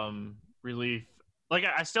salary relief. Like,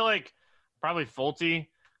 I still like probably Fulte.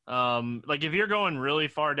 Like, if you're going really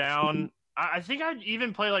far down, I think I'd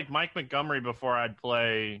even play like Mike Montgomery before I'd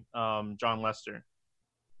play John Lester.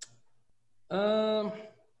 I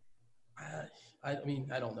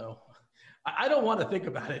mean, I don't know. I don't want to think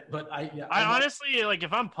about it, but I honestly, like,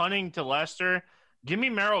 if I'm punting to Lester, give me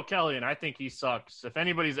Merrill Kelly, and I think he sucks. If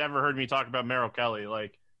anybody's ever heard me talk about Merrill Kelly,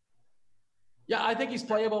 like. Yeah, I think he's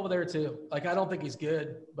playable over there too. Like, I don't think he's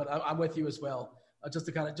good, but I'm with you as well. Just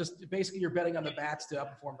basically you're betting on the bats to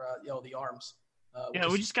outperform, the arms.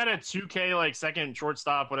 We just got a 2K, like, second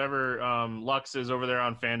shortstop, whatever Lux is over there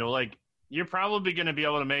on FanDuel. Like, you're probably going to be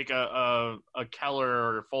able to make a Keller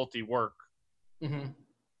or Fulte work. Mm-hmm.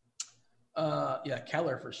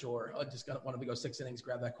 Keller for sure. I just wanted to go 6 innings,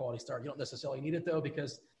 grab that quality start. You don't necessarily need it, though,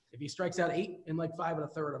 because if he strikes out 8 in like 5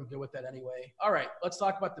 1/3, I'm good with that anyway. All right, let's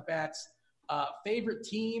talk about the bats. Favorite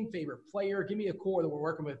team, favorite player. Give me a core that we're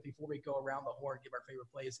working with before we go around the horn, give our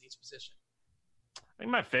favorite plays in each position. I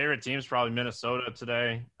think my favorite team is probably Minnesota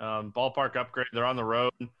today. Ballpark upgrade. They're on the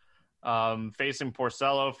road, facing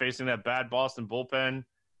Porcello, facing that bad Boston bullpen.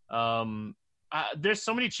 There's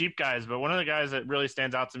so many cheap guys, but one of the guys that really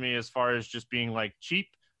stands out to me as far as just being like cheap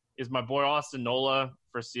is my boy Austin Nola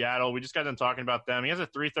for Seattle. We just got done talking about them. He has a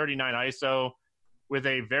 339 ISO with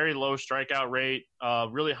a very low strikeout rate,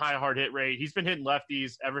 really high hard hit rate. He's been hitting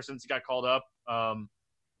lefties ever since he got called up.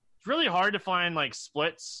 It's really hard to find like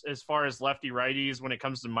splits as far as lefty righties when it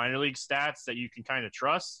comes to minor league stats that you can kind of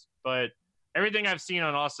trust. But everything I've seen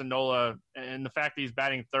on Austin Nola and the fact that he's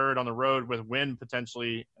batting third on the road with wind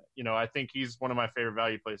potentially, I think he's one of my favorite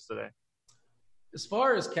value plays today. As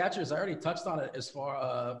far as catchers, I already touched on it as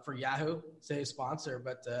far for Yahoo, say sponsor,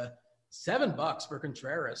 but $7 for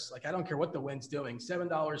Contreras. Like, I don't care what the wind's doing.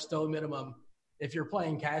 $7 still minimum. If you're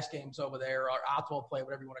playing cash games over there or optimal play,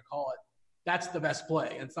 whatever you want to call it, that's the best play.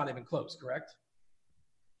 And it's not even close, correct?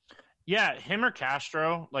 Yeah, him or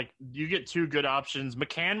Castro, like you get two good options.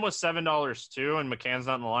 McCann was $7 too, and McCann's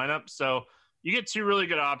not in the lineup. So you get two really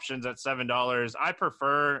good options at $7. I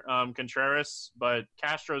prefer Contreras, but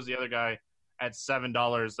Castro's the other guy at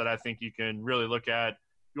 $7 that I think you can really look at.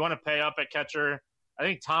 If you want to pay up at catcher, I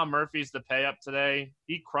think Tom Murphy's the pay up today.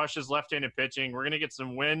 He crushes left-handed pitching. We're going to get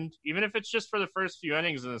some wind, even if it's just for the first few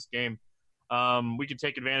innings in this game. We could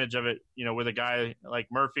take advantage of it, with a guy like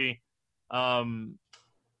Murphy. And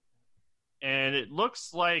it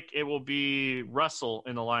looks like it will be Russell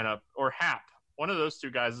in the lineup or Happ. One of those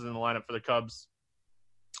two guys is in the lineup for the Cubs.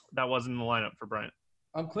 That wasn't in the lineup for Bryant.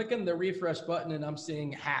 I'm clicking the refresh button, and I'm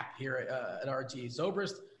seeing Happ here at RG.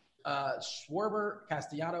 Zobrist, Schwarber,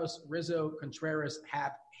 Castellanos, Rizzo, Contreras,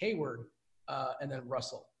 Happ, Hayward, and then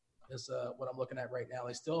Russell is what I'm looking at right now.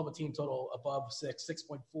 They still have a team total above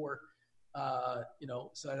 6.4.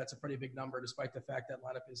 So that's a pretty big number, despite the fact that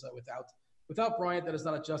lineup is without Bryant. That is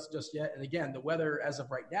not adjusted just yet. And again, the weather as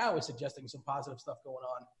of right now is suggesting some positive stuff going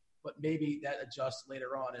on, but maybe that adjusts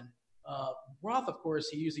later on. And Roth, of course,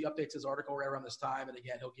 he usually updates his article right around this time. And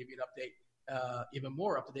again, he'll give you an update, even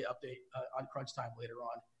more up-to-date update on crunch time later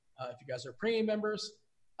on. If you guys are premium members,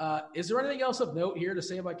 is there anything else of note here to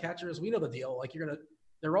say about catchers? We know the deal. Like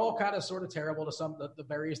they're all kind of sort of terrible to the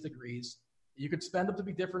various degrees. You could spend them to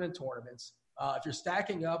be different in tournaments. If you're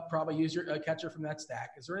stacking up, probably use your catcher from that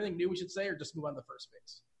stack. Is there anything new we should say, or just move on to first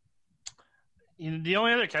base? The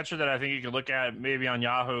only other catcher that I think you could look at maybe on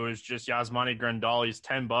Yahoo is just Yasmani Grandal. He's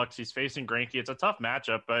 $10. He's facing Greinke. It's a tough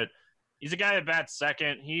matchup, but he's a guy that bats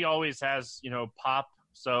second. He always has, pop.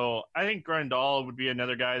 So I think Grandal would be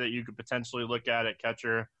another guy that you could potentially look at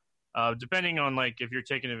catcher, depending on if you're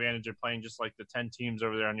taking advantage of playing just the 10 teams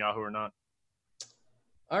over there on Yahoo or not.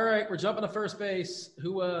 All right, we're jumping to first base.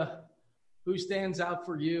 Who stands out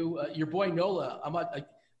for you? Your boy Nola.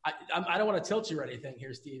 I don't want to tilt you or anything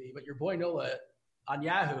here, Stevie, but your boy Nola on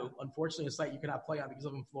Yahoo, unfortunately, a site you cannot play on because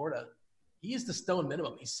I'm in Florida. He is the stone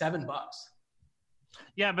minimum. He's $7.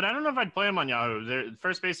 Yeah, but I don't know if I'd play him on Yahoo.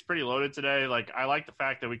 First base is pretty loaded today. I like the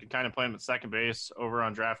fact that we could kind of play him at second base over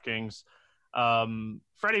on DraftKings.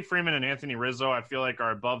 Freddie Freeman and Anthony Rizzo, I feel like,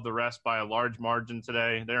 are above the rest by a large margin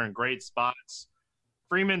today. They're in great spots.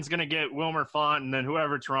 Freeman's going to get Wilmer Font, and then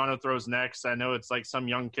whoever Toronto throws next. I know it's some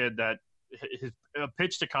young kid that is a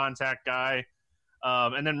pitch-to-contact guy.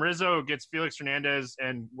 And then Rizzo gets Felix Hernandez,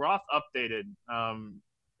 and Roth updated.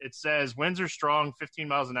 It says winds are strong, 15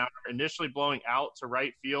 miles an hour, initially blowing out to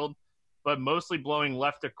right field, but mostly blowing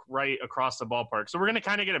left to right across the ballpark. So we're going to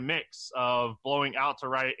kind of get a mix of blowing out to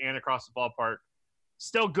right and across the ballpark.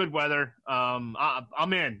 Still good weather.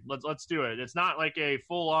 I'm in. Let's do it. It's not like a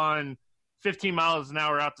full-on 15 miles an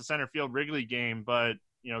hour out to center field Wrigley game, but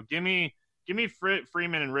give me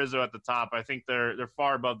Freeman and Rizzo at the top. I think they're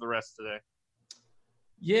far above the rest today.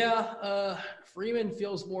 Yeah, Freeman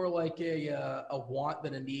feels more like a want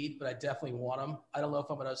than a need, but I definitely want him. I don't know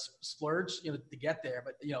if I'm going to splurge, to get there,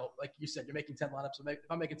 but like you said, you're making 10 lineups. So if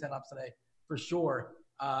I'm making 10 lineups today, for sure,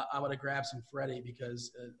 I'm going to grab some Freddie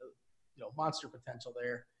because monster potential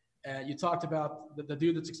there. And you talked about the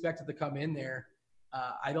dude that's expected to come in there.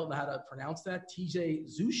 I don't know how to pronounce that. TJ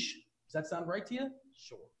Zush. Does that sound right to you?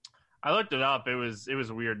 Sure. I looked it up. It was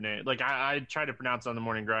a weird name. I tried to pronounce it on the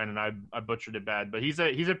morning grind and I butchered it bad. But he's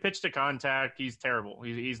a pitch to contact. He's terrible.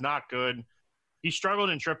 He's not good. He struggled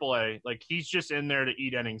in AAA. He's just in there to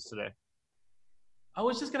eat innings today. I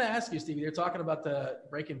was just going to ask you, Stevie. They're talking about the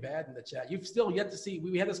Breaking Bad in the chat. You've still yet to see.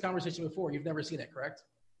 We had this conversation before. You've never seen it, correct?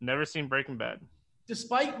 Never seen Breaking Bad.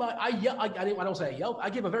 Despite I don't say I yelled. I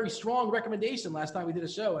gave a very strong recommendation last time we did a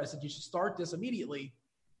show. I said you should start this immediately,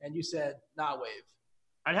 and you said nah, wave.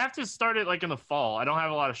 I'd have to start it in the fall. I don't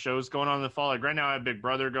have a lot of shows going on in the fall. Right now I have Big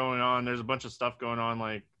Brother going on. There's a bunch of stuff going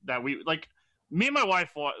on that we me and my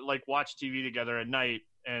wife watch TV together at night,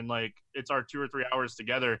 and it's our 2 or 3 hours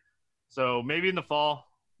together. So maybe in the fall,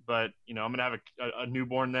 but I'm gonna have a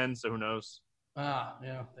newborn then, so who knows.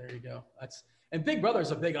 Yeah, there you go. And Big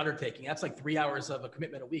Brother's a big undertaking. That's like 3 hours of a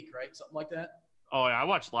commitment a week, right? Something like that. Oh, yeah, I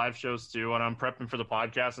watch live shows too when I'm prepping for the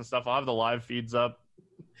podcast and stuff. I'll have the live feeds up.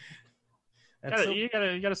 You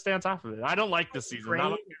gotta stay on top of it. I don't like this season.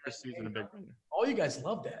 Not my favorite season of Big Brother. All you guys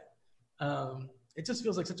love that. It just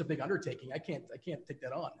feels like such a big undertaking. I can't take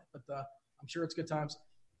that on, but I'm sure it's good times.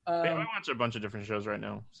 I watch a bunch of different shows right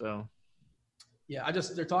now, so. Yeah,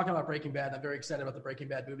 they're talking about Breaking Bad. I'm very excited about the Breaking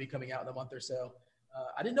Bad movie coming out in a month or so.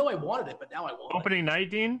 I didn't know I wanted it, but now I want Opening night,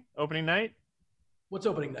 Dean? Opening night? What's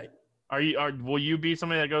opening night? Will you be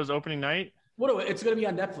somebody that goes opening night? It's going to be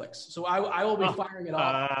on Netflix, so I will be firing it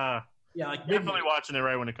off. Yeah, like definitely watching it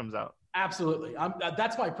right when it comes out. Absolutely,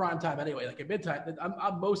 that's my prime time anyway. Like at midnight,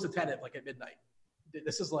 I'm most attentive. Like at midnight,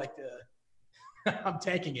 this is like I'm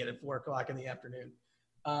tanking it at 4 o'clock in the afternoon.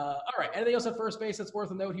 All right, anything else at first base that's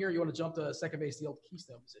worth a note here? You want to jump to second base, the old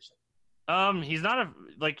keystone position? He's not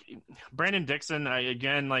Brandon Dixon.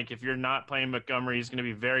 If you're not playing Montgomery, he's going to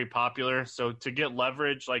be very popular. So to get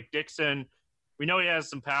leverage, like Dixon, we know he has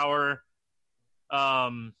some power.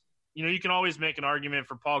 You can always make an argument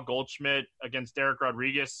for Paul Goldschmidt against Derek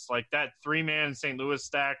Rodriguez. Like that 3-man St. Louis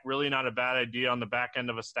stack, really not a bad idea on the back end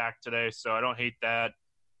of a stack today. So I don't hate that.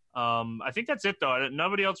 I think that's it though.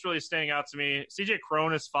 Nobody else really standing out to me. CJ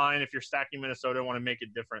Cron is fine if you're stacking Minnesota and want to make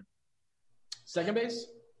it different. Second base.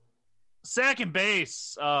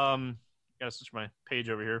 Gotta switch my page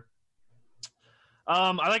over here.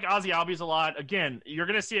 I like Ozzy Albies a lot. Again, you're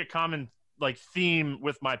gonna see a common theme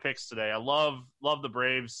with my picks today. I love the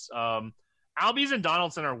Braves. Albies and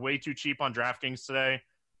Donaldson are way too cheap on DraftKings today.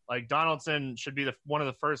 Like Donaldson should be one of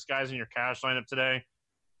the first guys in your cash lineup today.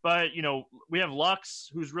 But we have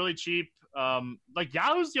Lux, who's really cheap.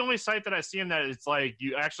 Yahoo's the only site that I see him that it's like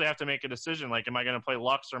you actually have to make a decision. Like, am I going to play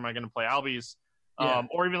Lux or am I going to play Albies? Yeah.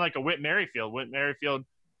 Or even like a Whit Merrifield. Whit Merrifield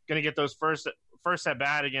going to get those first at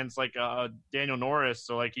bat against Daniel Norris,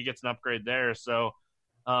 so he gets an upgrade there. So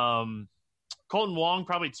Colton Wong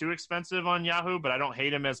probably too expensive on Yahoo, but I don't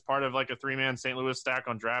hate him as part of a 3-man St. Louis stack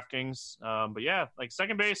on DraftKings. But yeah,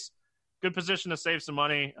 second base, good position to save some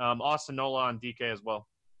money. Austin Nola on DK as well.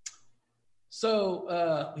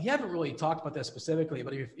 So we haven't really talked about this specifically,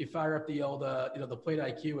 but if you fire up the old the plate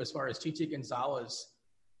IQ as far as Chichi Gonzalez.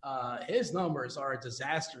 His numbers are a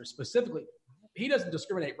disaster. Specifically, he doesn't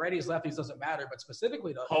discriminate. Righties, lefties doesn't matter, but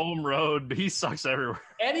specifically the home road, he sucks everywhere.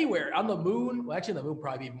 Anywhere on the moon. Well, actually, the moon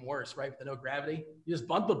probably even worse, right? With the no gravity, you just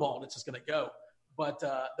bunt the ball and it's just going to go. But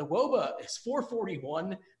the WOBA is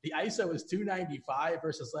 441. The ISO is 295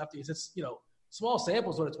 versus lefties. It's small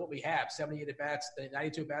samples, but it's what we have. 78 at bats,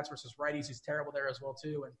 92 at bats versus righties. He's terrible there as well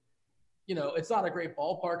too, and. It's not a great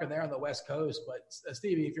ballpark in there on the West Coast, but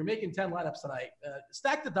Stevie, if you're making 10 lineups tonight,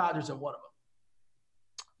 stack the Dodgers in one of them.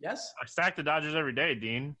 Yes? I stack the Dodgers every day,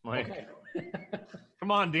 Dean. Okay.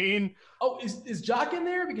 Come on, Dean. Oh, is Jock in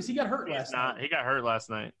there? Because he got hurt last night. He got hurt last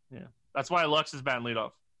night. Yeah. That's why Lux is batting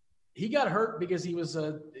leadoff. He got hurt because he was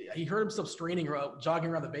he hurt himself jogging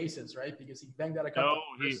around the bases, right? Because he banged out a couple.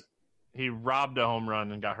 No, he robbed a home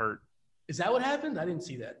run and got hurt. Is that what happened? I didn't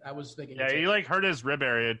see that. I was thinking. Yeah, he hurt his rib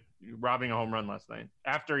area robbing a home run last night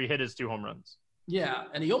after he hit his 2 home runs. Yeah,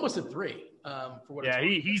 and he almost hit 3. For what? Yeah,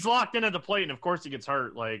 he's locked in at the plate, and of course he gets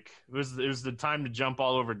hurt. It was the time to jump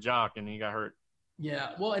all over Jock, and he got hurt.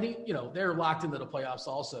 Yeah, well, and they're locked into the playoffs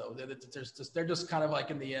also. They're just kind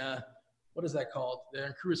of in the what is that called? They're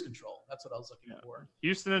in cruise control. That's what I was looking for.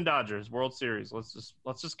 Houston and Dodgers World Series. Let's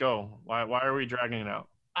just go. Why are we dragging it out?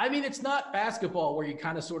 I mean, it's not basketball where you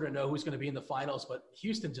kind of sort of know who's going to be in the finals, but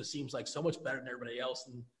Houston just seems like so much better than everybody else,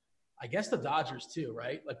 and I guess the Dodgers too,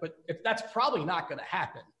 right? But if that's probably not going to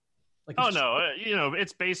happen.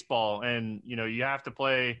 It's baseball, and you have to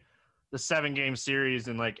play the 7-game series,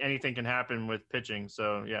 and anything can happen with pitching.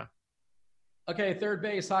 So yeah. Okay, third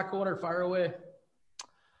base, hot corner, fire away.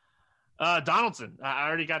 Donaldson.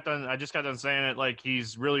 I just got done saying it.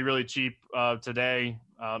 He's really, really cheap today.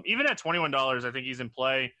 Even at $21, I think he's in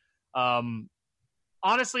play.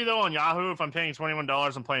 Honestly, though, on Yahoo, if I'm paying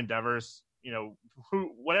 $21, I'm playing Devers.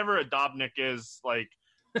 Whatever a Dobnik is,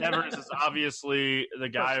 Devers is obviously the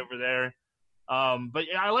guy over there. But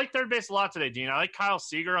yeah, I like third base a lot today, Dean. I like Kyle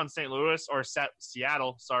Seager on St. Louis or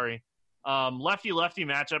Seattle. Sorry. Lefty-lefty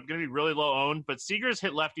matchup, going to be really low owned, but Seager's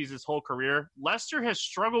hit lefties his whole career. Lester has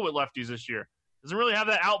struggled with lefties this year. Doesn't really have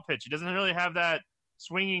that out pitch. He doesn't really have that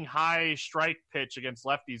swinging high strike pitch against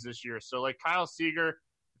lefties this year. So Kyle Seager,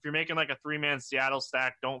 if you're making a 3-man Seattle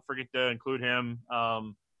stack, don't forget to include him.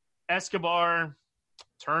 Escobar,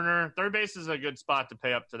 Turner, third base is a good spot to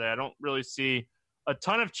pay up today. I don't really see a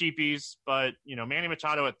ton of cheapies, but Manny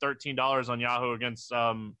Machado at $13 on Yahoo against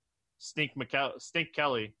Stink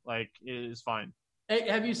Kelly, like, is fine. Hey,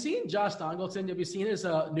 have you seen Josh Dongleton? Have you seen his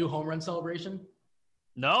new home run celebration?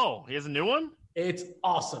 No, he has a new one? It's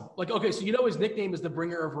awesome. Like, okay, so his nickname is the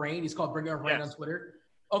Bringer of Rain. He's called Bringer of Rain on Twitter.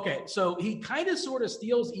 Okay, so he kind of sort of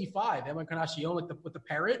steals E5, Encarnacion, with the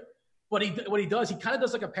parrot. But what he does, he kind of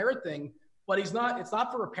does like a parrot thing, but it's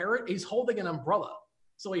not for a parrot. He's holding an umbrella.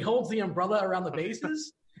 So he holds the umbrella around the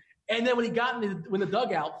bases. And then when he got in the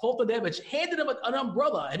dugout, Fulton Devich handed him an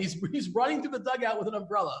umbrella, and he's running through the dugout with an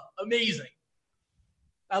umbrella. Amazing.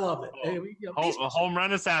 I love it. A home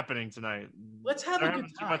run is happening tonight. Let's have a good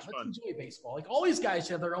time. Let's enjoy baseball. Like, all these guys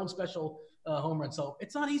have their own special home run. So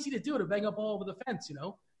it's not easy to do, to bang up all over the fence,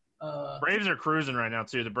 Braves are cruising right now,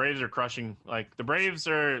 too. The Braves are crushing. Like, the Braves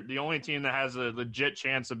are the only team that has a legit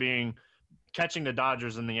chance of catching the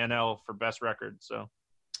Dodgers in the NL for best record. So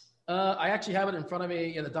I actually have it in front of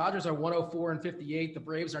me. Yeah, the Dodgers are 104-58. The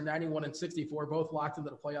Braves are 91-64. Both locked into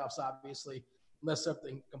the playoffs, obviously, unless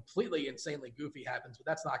something completely insanely goofy happens. But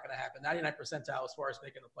that's not going to happen. 99 percentile as far as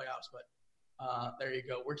making the playoffs. But there you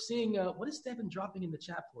go. We're seeing what is Devin dropping in the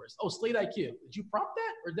chat for us? Oh, Slate IQ. Did you prompt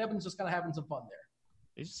that, or Devin's just kind of having some fun there?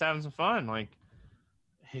 He's just having some fun. Like,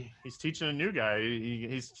 he's teaching a new guy.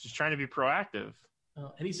 He's just trying to be proactive.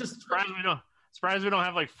 And he's just surprised we don't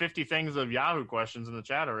have like 50 things of Yahoo questions in the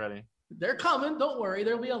chat already. They're coming. Don't worry.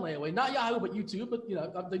 They'll be on layaway. Not Yahoo, but YouTube.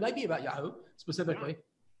 But they might be about Yahoo specifically.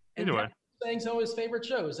 Yeah. Either way, saying some of his favorite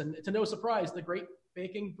shows, and to no surprise, the Great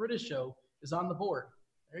Baking British Show is on the board.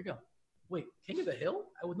 There you go. Wait, King of the Hill?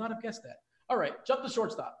 I would not have guessed that. All right, jump to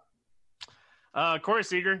shortstop. Corey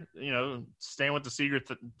Seager, staying with the Seager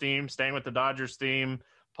theme, staying with the Dodgers theme.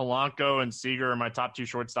 Polanco and Seager are my top two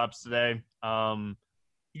shortstops today.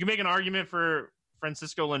 You can make an argument for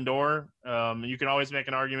Francisco Lindor. You can always make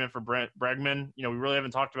an argument for Brent Bregman. We really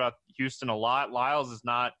haven't talked about Houston a lot. Lyles is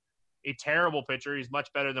not a terrible pitcher. He's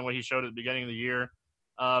much better than what he showed at the beginning of the year.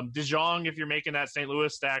 DeJong, if you're making that St.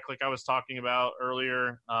 Louis stack like I was talking about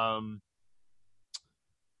earlier.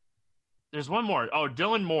 There's one more. Oh,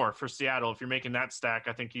 Dylan Moore for Seattle. If you're making that stack,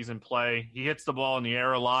 I think he's in play. He hits the ball in the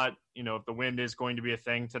air a lot, if the wind is going to be a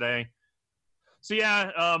thing today. So, yeah,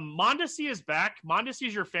 Mondesi is back. Mondesi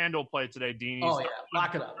is your FanDuel play today, Dean. Oh, yeah.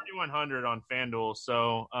 Lock it up. 3,100 on FanDuel.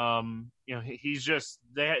 So, he's just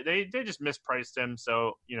they just mispriced him.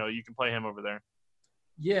 So, you can play him over there.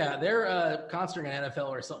 Yeah, they're concentrating on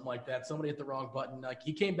NFL or something like that. Somebody hit the wrong button. Like,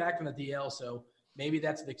 he came back from the DL, so maybe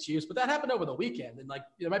that's an excuse. But that happened over the weekend. And,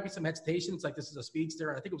 there might be some hesitation. It's like this is a speedster,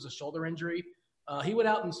 and I think it was a shoulder injury. He went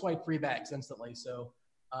out and swiped 3 bags instantly. So,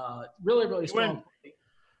 really, really strong.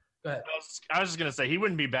 Go ahead. I was just going to say, he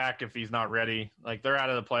wouldn't be back if he's not ready. Like, they're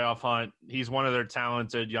out of the playoff hunt. He's one of their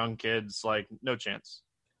talented young kids. Like, no chance.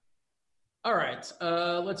 All right.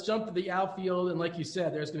 Let's jump to the outfield. And like you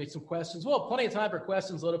said, there's going to be some questions. Well, plenty of time for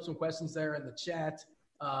questions. Load up some questions there in the chat.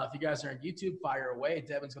 If you guys are on YouTube, fire away.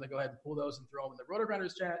 Devin's going to go ahead and pull those and throw them in the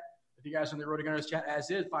RotoGrinders chat. If you guys are in the RotoGrinders chat,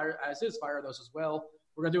 fire those as well.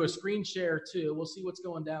 We're going to do a screen share, too. We'll see what's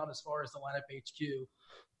going down as far as the lineup HQ.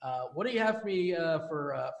 What do you have for me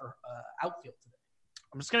for outfield today?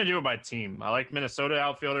 I'm just going to do it by team. I like Minnesota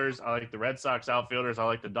outfielders. I like the Red Sox outfielders. I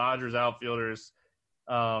like the Dodgers outfielders.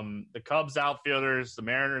 The Cubs outfielders, the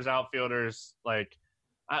Mariners outfielders.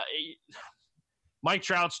 Mike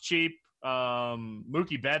Trout's cheap.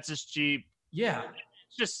 Mookie Betts is cheap. Yeah.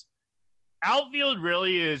 It's just outfield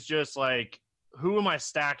really is just like, who am I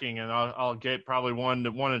stacking? And I'll get probably one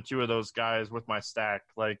or two of those guys with my stack.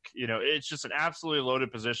 It's just an absolutely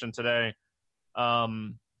loaded position today.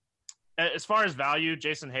 As far as value,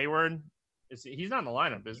 Jason Hayward, he's not in the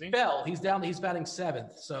lineup, is he? He's down. He's batting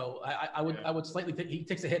 7th. So I would slightly think he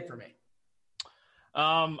takes a hit for me.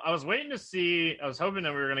 I was waiting to see. I was hoping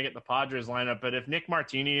that we were going to get the Padres lineup, but if Nick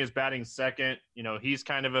Martini is batting 2nd, he's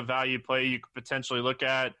kind of a value play you could potentially look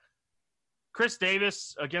at. Chris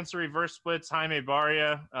Davis against the reverse splits, Jaime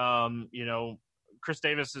Barria. Chris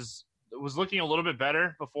Davis was looking a little bit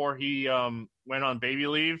better before he went on baby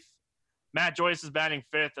leave. Matt Joyce is batting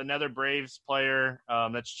 5th, another Braves player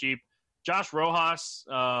that's cheap. Josh Rojas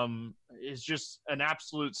is just an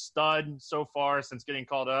absolute stud so far since getting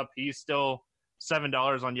called up. He's still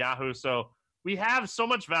 $7 on Yahoo. So we have so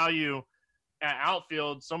much value at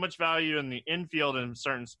outfield, so much value in the infield in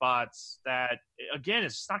certain spots that, again,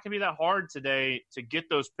 it's just not going to be that hard today to get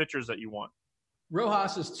those pitchers that you want.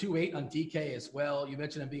 Rojas is 2.8 on DK as well. You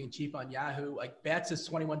mentioned him being cheap on Yahoo. Betts is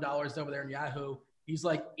 $21 over there in Yahoo. He's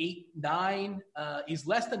like 8.9. He's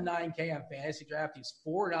less than 9K on FantasyDraft. He's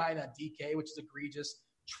 4.9 on DK, which is egregious.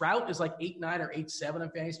 Trout is like 8.9 or 8.7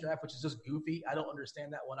 on FantasyDraft, which is just goofy. I don't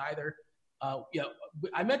understand that one either.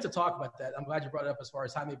 I meant to talk about that. I'm glad you brought it up as far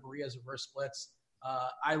as Jaime Barria's reverse splits.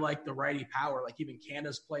 I like the righty power. Like even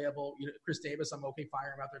Canda's playable. Chris Davis, I'm okay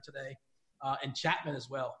firing him out there today. And Chapman as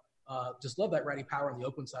well. Just love that righty power on the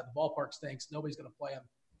Oakland side. The ballpark stinks. Nobody's going to play him.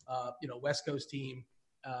 West Coast team.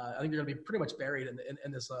 I think they're going to be pretty much buried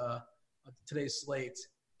in this today's slate.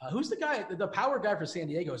 Who's the guy? The power guy for San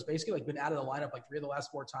Diego has basically been out of the lineup 3 of the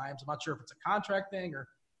last 4 times. I'm not sure if it's a contract thing or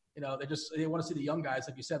they want to see the young guys,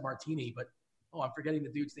 like you said, Martini. But I'm forgetting the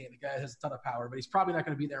dude's name. The guy has a ton of power, but he's probably not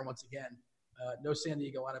going to be there once again. No San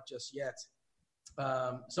Diego lineup just yet.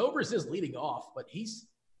 Sobers is leading off, but he's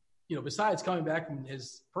besides coming back from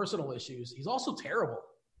his personal issues, he's also terrible.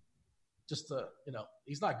 Just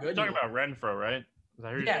he's not good. You're talking about Renfroe, right?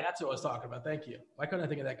 Yeah, that's what I was talking about. Thank you. Why couldn't I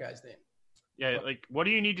think of that guy's name? Yeah, what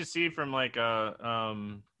do you need to see from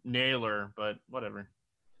a Naylor? But whatever.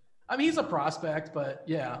 I mean, he's a prospect, but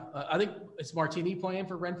yeah, I think it's Martini playing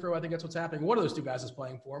for Renfroe. I think that's what's happening. One of those 2 guys is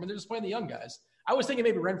playing for him, and they're just playing the young guys. I was thinking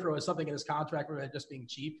maybe Renfroe has something in his contract where they're just being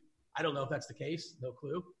cheap. I don't know if that's the case. No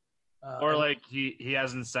clue. Or he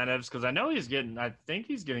has incentives because I think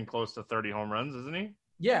he's getting close to 30 home runs, isn't he?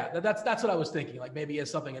 Yeah, that's what I was thinking. Maybe he has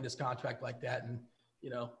something in his contract like that, and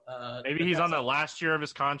maybe he's on the last year of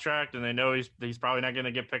his contract, and they know he's probably not going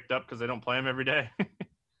to get picked up because they don't play him every day.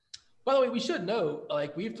 By the way, we should know,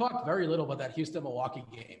 we've talked very little about that Houston-Milwaukee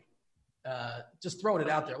game. Just throwing it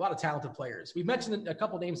out there. A lot of talented players. We've mentioned a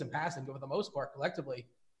couple names in passing, but for the most part, collectively,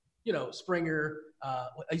 Springer,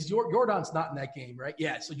 Jordan's not in that game, right?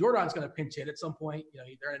 Yeah, so Jordan's going to pinch hit at some point.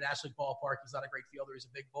 They're in a National League ballpark. He's not a great fielder. He's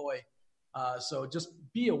a big boy. So just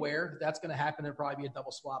be aware that's going to happen. There'll probably be a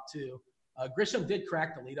double swap too. Grisham did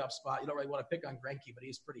crack the leadoff spot. You don't really want to pick on Greinke, but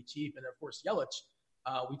he's pretty cheap. And, of course, Yelich.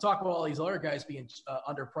 We talk about all these other guys being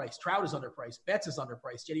underpriced. Trout is underpriced. Betts is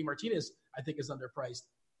underpriced. JD Martinez, I think, is underpriced.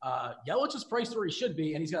 Yelich is priced where he should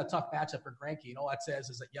be, and he's got a tough matchup for Greinke. And all that says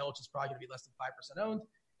is that Yelich is probably going to be less than 5% owned,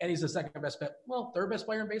 and he's the second best bet. Well, third best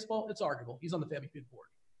player in baseball. It's arguable. He's on the Family Feud board.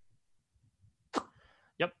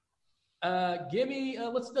 Yep. Give me.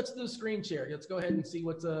 Let's do the screen share. Let's go ahead and see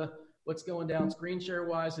what's going down screen share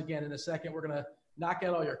wise. Again, in a second, we're gonna knock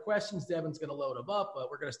out all your questions. Devin's gonna load them up, but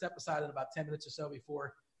we're gonna step aside in about 10 minutes or so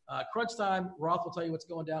before crunch time. Roth will tell you what's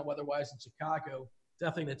going down weather-wise in Chicago.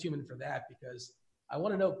 Definitely gonna tune in for that because I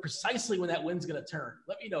want to know precisely when that wind's gonna turn.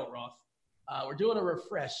 Let me know, Roth. We're doing a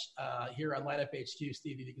refresh here on Lineup HQ,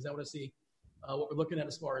 Stevie, because I want to see what we're looking at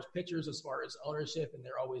as far as pitchers, as far as ownership, and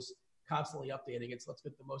they're always constantly updating it. So let's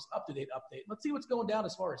get the most up-to-date update. Let's see what's going down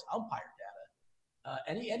as far as umpire data.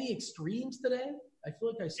 Any extremes today? I feel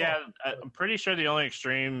like I saw. Yeah, I'm pretty sure the only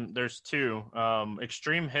extreme, there's 2.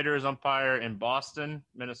 Extreme hitters umpire in Boston,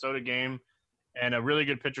 Minnesota game, and a really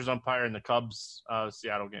good pitchers umpire in the Cubs,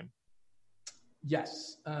 Seattle game.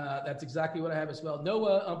 Yes, that's exactly what I have as well. No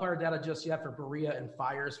umpire data just yet for Berea and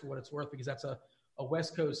Fires for what it's worth because that's a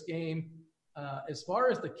West Coast game. As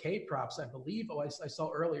far as the K props, I believe I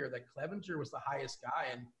saw earlier that Clevenger was the highest guy,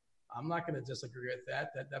 and I'm not going to disagree with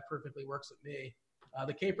that. That perfectly works with me.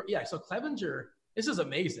 The K, so Clevenger, this is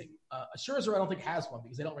amazing. Scherzer, I don't think has one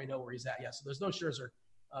because they don't really know where he's at yet. So there's no Scherzer,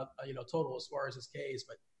 total as far as his Ks.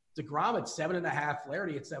 But DeGrom at 7.5,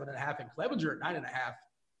 Flaherty at 7.5, and Clevenger at 9.5.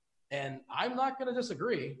 And I'm not going to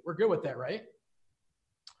disagree. We're good with that, right?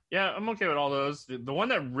 Yeah, I'm okay with all those. The one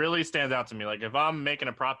that really stands out to me, if I'm making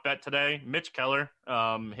a prop bet today, Mitch Keller,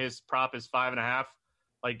 his prop is 5.5.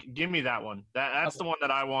 Give me that one. That's the one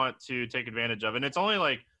that I want to take advantage of. And it's only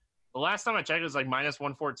the last time I checked, it was minus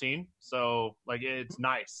 114. So it's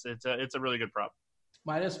nice. It's a really good prop.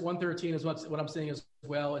 Minus 113 is what I'm seeing as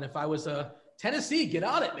well. And if I was Tennessee, get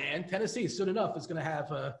on it, man. Tennessee soon enough is going to have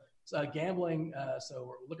gambling. So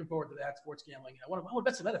we're looking forward to that, sports gambling. I want to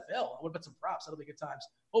bet some NFL. I want to bet some props. That'll be good times.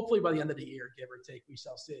 Hopefully by the end of the year, give or take, we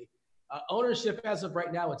shall see. Ownership as of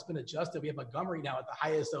right now, it's been adjusted. We have Montgomery now at the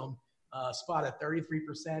highest owned spot at 33%,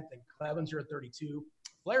 and Clevenger at 32%,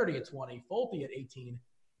 Flaherty at 20%, Folty at 18%.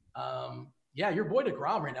 Your boy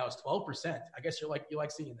DeGrom right now is 12%. I guess you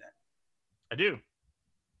like seeing that. I do.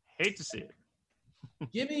 Hate to see it.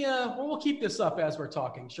 Give me we'll keep this up as we're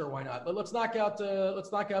talking. Sure, why not? But let's knock out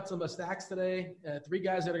some stacks today. 3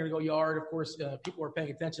 guys that are going to go yard. Of course, people are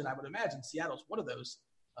paying attention. I would imagine Seattle's one of those.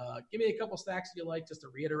 Give me a couple stacks if you like, just to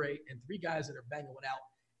reiterate, and 3 guys that are banging one out.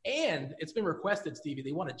 And it's been requested, Stevie.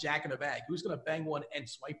 They want a jack in a bag. Who's going to bang one and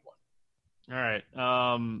swipe one? All right.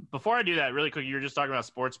 Before I do that, really quick, you were just talking about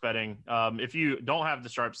sports betting. If you don't have the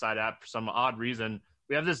Sharp Side app for some odd reason,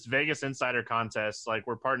 we have this Vegas Insider contest.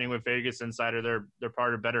 We're partnering with Vegas Insider. They're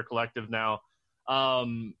part of Better Collective now.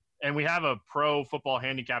 And we have a pro football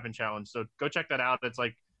handicapping challenge. So go check that out. It's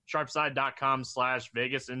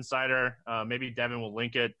sharpside.com/Vegas Insider. Maybe Devin will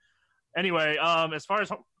link it. Anyway, as far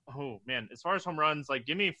as oh man, as far as home runs, like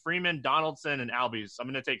give me Freeman, Donaldson, and Albies. I'm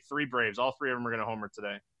going to take 3 Braves. All 3 of them are going to homer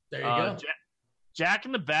today. There you go. Jack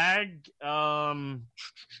in the Bag.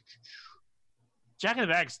 Jack in the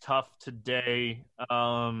Bag's tough today.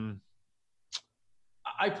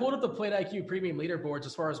 I pulled up the Plate IQ premium leaderboards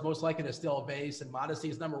as far as most likely to steal a base, and Modesty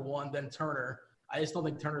is number 1, then Turner. I just don't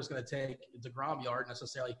think Turner's going to take DeGrom yard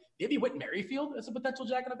necessarily. Maybe Whit Merrifield as a potential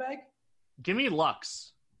Jack in the Bag. Give me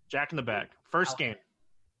Lux, Jack in the Bag. First game.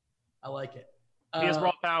 I like it. He has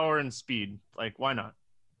raw power and speed. Like, why not?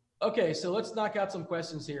 Okay, so let's knock out some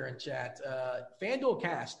questions here in chat. FanDuel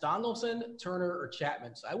Cash, Donaldson, Turner, or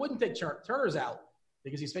Chapman. So I wouldn't take Turner's out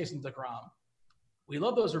because he's facing DeGrom. We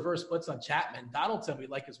love those reverse splits on Chapman. Donaldson we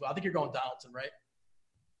like as well. I think you're going Donaldson, right?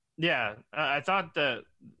 Yeah, I thought that,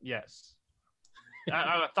 yes.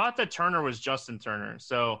 I thought that Turner was Justin Turner.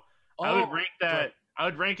 So I would rank that. Right. I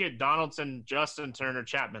would rank it Donaldson, Justin Turner,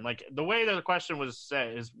 Chapman. Like the way that the question was set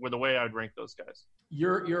is the way I would rank those guys.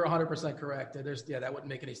 You're 100% correct. That wouldn't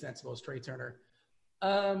make any sense if it was Trey Turner.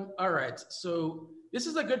 All right. So this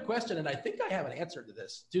is a good question, and I think I have an answer to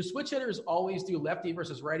this. Do switch hitters always do lefty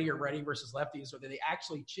versus righty or righty versus lefties, or do they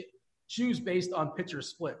actually choose based on pitcher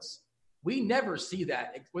splits? We never see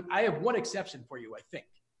that. I have one exception for you, I think.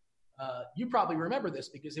 You probably remember this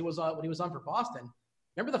because it was when he was on for Boston.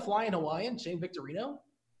 Remember the Flying Hawaiian, Shane Victorino?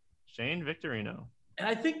 Shane Victorino. And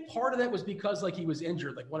I think part of that was because he was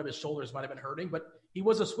injured, like one of his shoulders might have been hurting, but he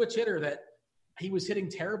was a switch hitter that he was hitting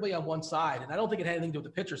terribly on one side. And I don't think it had anything to do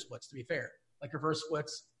with the pitcher splits, to be fair. Like reverse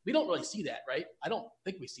splits. We don't really see that, right? I don't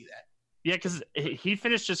think we see that. Yeah, because he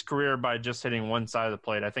finished his career by just hitting one side of the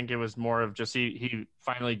plate. I think it was more of just he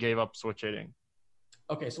finally gave up switch hitting.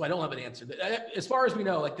 Okay, so I don't have an answer. As far as we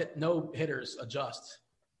know, that no hitters adjust.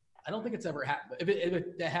 I don't think it's ever happened. If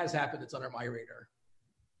it has happened, it's under my radar.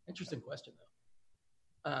 Interesting question,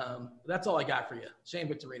 though. That's all I got for you. Shane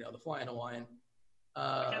Victorino, the Flying Hawaiian.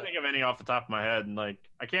 I can't think of any off the top of my head. Like,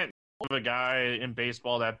 I can't think of a guy in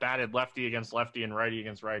baseball that batted lefty against lefty and righty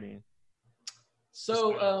against righty.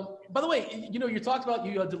 So, by the way, you talked about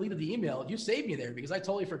you deleted the email. You saved me there because I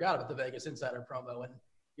totally forgot about the Vegas Insider promo. And,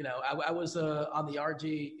 I was on the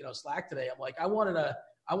RG, Slack today. I'm like, I want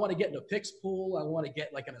to get in a picks pool. I want to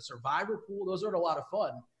get in a survivor pool. Those are a lot of fun.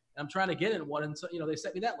 And I'm trying to get in one. And so, they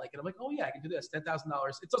sent me that link. And I'm like, oh, yeah, I can do this. $10,000.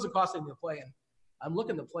 It doesn't cost anything to play. And I'm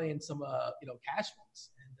looking to play in some, cash ones.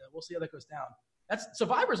 And we'll see how that goes down.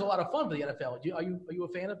 Survivor's a lot of fun for the NFL. Are you a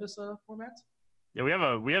fan of this format? Yeah,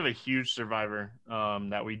 we have a huge Survivor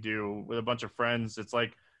that we do with a bunch of friends. It's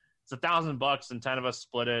like it's $1,000 and 10 of us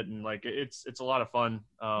split it, and it's a lot of fun.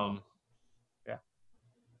 Yeah,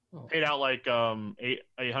 paid out like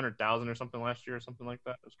 800,000 or something last year or something like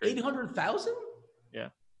that. It was great. 800,000? Yeah.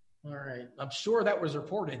 All right, I'm sure that was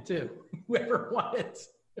reported too. Whoever won it.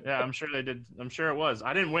 Yeah, I'm sure they did. I'm sure it was.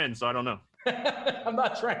 I didn't win, so I don't know. I'm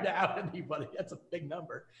not trying to out anybody. That's a big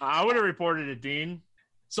number. I would have reported it, Dean.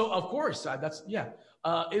 So, of course,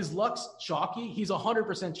 is Lux chalky? He's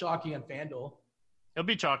 100% chalky on FanDuel. He'll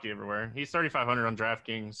be chalky everywhere. He's 3,500 on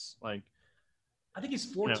DraftKings. I think he's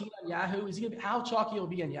 14 on Yahoo. Is he gonna be, how chalky will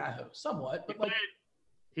be on Yahoo? Somewhat, but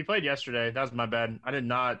he played yesterday. That was my bad. I did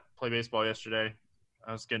not play baseball yesterday.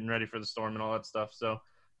 I was getting ready for the storm and all that stuff. So,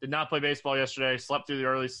 did not play baseball yesterday. Slept through the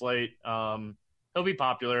early slate. He'll be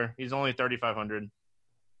popular. He's only 3,500.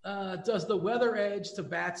 Does the weather edge to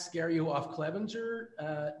bats scare you off Clevenger?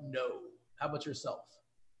 No. How about yourself?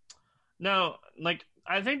 No,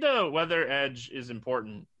 I think the weather edge is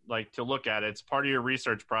important, to look at it. It's part of your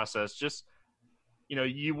research process. Just,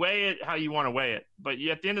 you weigh it how you want to weigh it. But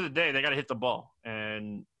at the end of the day, they got to hit the ball.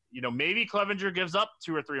 And, maybe Clevenger gives up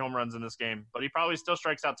 2 or 3 home runs in this game, but he probably still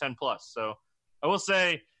strikes out 10 plus. So I will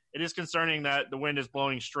say it is concerning that the wind is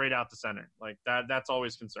blowing straight out the center. That's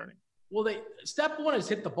always concerning. Well, step one is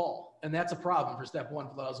hit the ball, and that's a problem for step one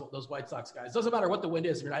for those White Sox guys. It doesn't matter what the wind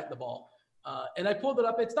is if you're not hitting the ball. And I pulled it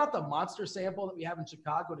up. It's not the monster sample that we have in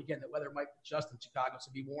Chicago. And again, the weather might adjust in Chicago,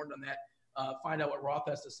 so be warned on that. Find out what Roth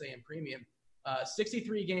has to say in premium.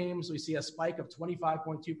 63 games, we see a spike of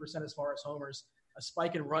 25.2% as far as homers, a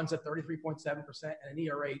spike in runs at 33.7%, and an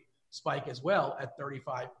ERA spike as well at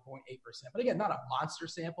 35.8%. But again, not a monster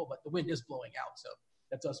sample, but the wind is blowing out, so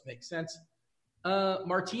that does make sense.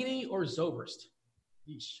 Martini or Zobrist?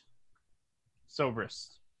 Yeesh.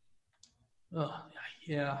 Zobrist. Oh,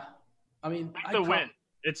 yeah. I mean, the wind.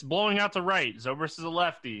 It's blowing out to right. Zobrist is a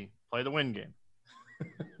lefty. Play the wind game.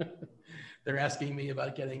 They're asking me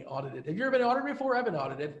about getting audited. Have you ever been audited before? I've been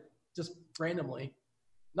audited just randomly.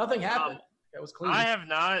 Nothing happened. That was clean. I have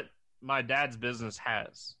not. My dad's business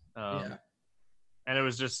has. Yeah. And it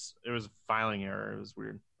was a filing error. It was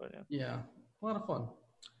weird. But yeah. Yeah. A lot of fun.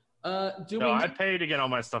 I pay to get all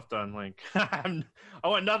my stuff done. Like, I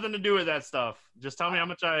want nothing to do with that stuff. Just tell me how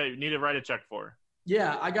much I need to write a check for.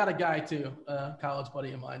 Yeah, I got a guy too, college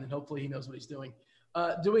buddy of mine, and hopefully he knows what he's doing.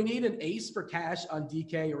 Do we need an ace for cash on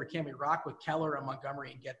DK, or can we rock with Keller and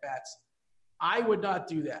Montgomery and get bats? I would not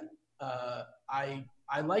do that. I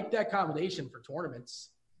like that combination for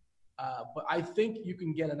tournaments, but I think you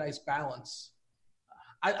can get a nice balance.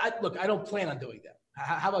 Look, I don't plan on doing that.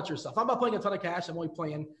 How about yourself? I'm not playing a ton of cash. I'm only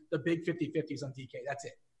playing the big 50-50s on DK. That's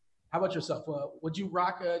it. How about yourself? Would you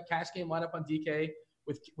rock a cash game lineup on DK?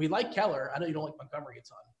 We like Keller. I know you don't like Montgomery a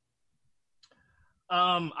ton.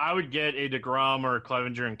 I would get a DeGrom or a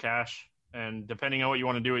Clevenger in cash, and depending on what you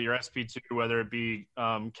want to do with your SP2, whether it be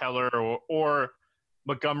Keller or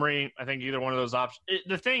Montgomery, I think either one of those options.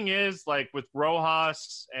 The thing is, like with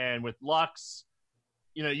Rojas and with Lux,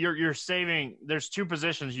 you're saving. There's two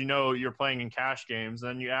positions you're playing in cash games.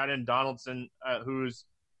 Then you add in Donaldson, who's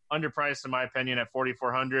underpriced in my opinion at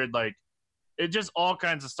 4,400. Like, it just all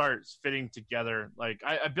kinds of starts fitting together. Like,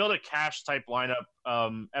 I build a cash type lineup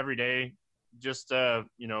every day just to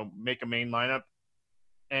make a main lineup,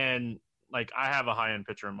 and like I have a high end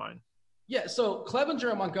pitcher in mind. Yeah, so Clevenger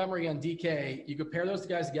and Montgomery on DK, you compare those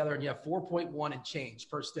guys together, and you have 4.1 and change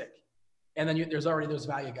per stick, and then there's already those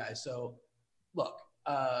value guys. So, look,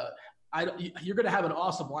 you're going to have an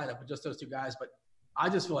awesome lineup with just those two guys, but I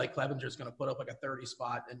just feel like Clevenger's going to put up like a 30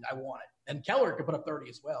 spot, and I want it. And Keller could put up 30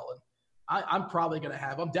 as well. And I'm definitely going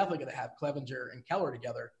to have Clevenger and Keller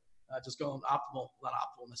together, just going optimal, not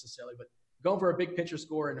optimal necessarily, but going for a big pitcher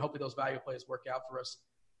score, and hopefully those value plays work out for us.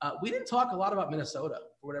 We didn't talk a lot about Minnesota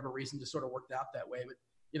for whatever reason, just sort of worked out that way. But,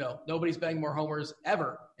 nobody's banging more homers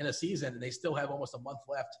ever in a season, and they still have almost a month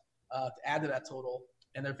left to add to that total.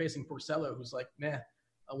 And they're facing Porcello, who's like,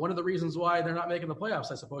 one of the reasons why they're not making the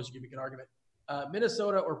playoffs, I suppose you could make an argument.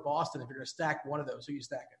 Minnesota or Boston, if you're going to stack one of those, who are you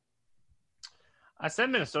stacking? I said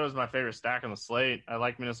Minnesota's my favorite stack on the slate. I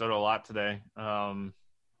like Minnesota a lot today.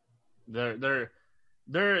 They're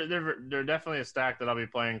definitely a stack that I'll be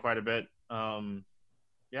playing quite a bit.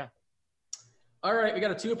 Yeah. All right, we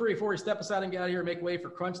got a 2 for before we step aside and get out of here and make way for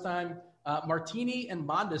crunch time. Martini and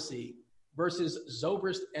Mondesi versus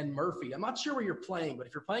Zobrist and Murphy. I'm not sure where you're playing, but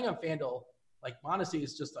if you're playing on FanDuel, like, Mondesi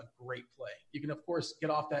is just a great play. You can, of course,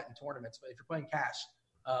 get off that in tournaments, but if you're playing cash,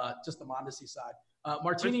 just the Mondesi side.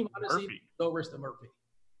 Martini, Mondesi, Zobrist, and Murphy.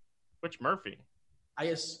 Which Murphy?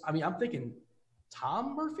 I'm thinking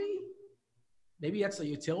Tom Murphy? Maybe that's a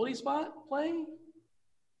utility spot play?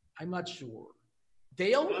 I'm not sure.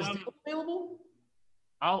 Dale? Is Dale available?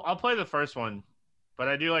 I'll play the first one, but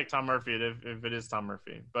I do like Tom Murphy if it is Tom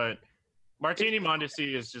Murphy. But Martini,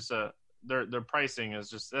 Mondesi is just their pricing is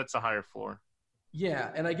just, that's a higher floor.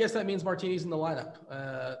 Yeah, and I guess that means Martini's in the lineup.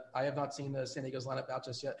 I have not seen the San Diego's lineup out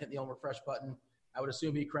just yet. Hit the refresh button. I would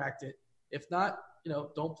assume he cracked it. If not,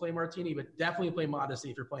 don't play Martini, but definitely play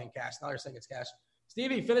Mondesi if you're playing cash. Now they're saying it's cash.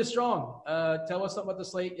 Stevie, finish strong. Tell us something about the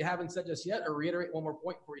slate you haven't said just yet, or reiterate one more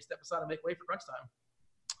point before you step aside and make way for crunch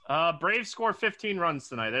time. Braves score 15 runs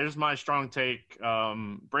tonight. There's my strong take.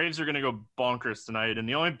 Braves are going to go bonkers tonight, and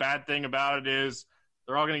the only bad thing about it is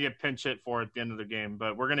they're all going to get pinch hit for at the end of the game,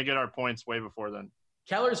 but we're going to get our points way before then.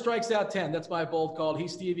 Keller strikes out 10. That's my bold call.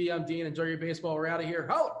 He's Stevie. I'm Dean. Enjoy your baseball. We're out of here.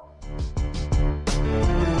 Ho!